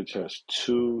Djokovic has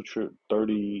two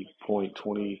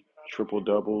 30-point-20 triple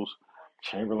doubles.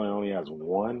 Chamberlain only has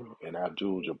one, and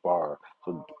Abdul Jabbar.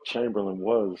 So Chamberlain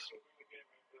was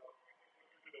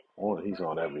on. He's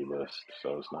on every list,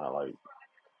 so it's not like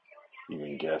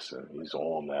even guessing. He's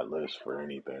on that list for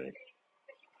anything.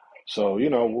 So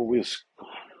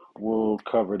we'll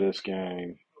cover this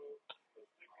game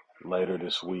later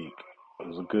this week. It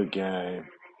was a good game,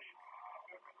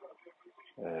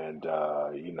 and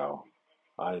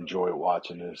I enjoyed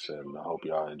watching this, and I hope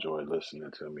y'all enjoyed listening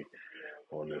to me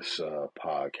on this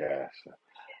podcast.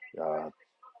 Uh,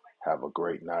 have a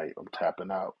great night. I'm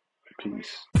tapping out.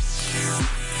 Peace.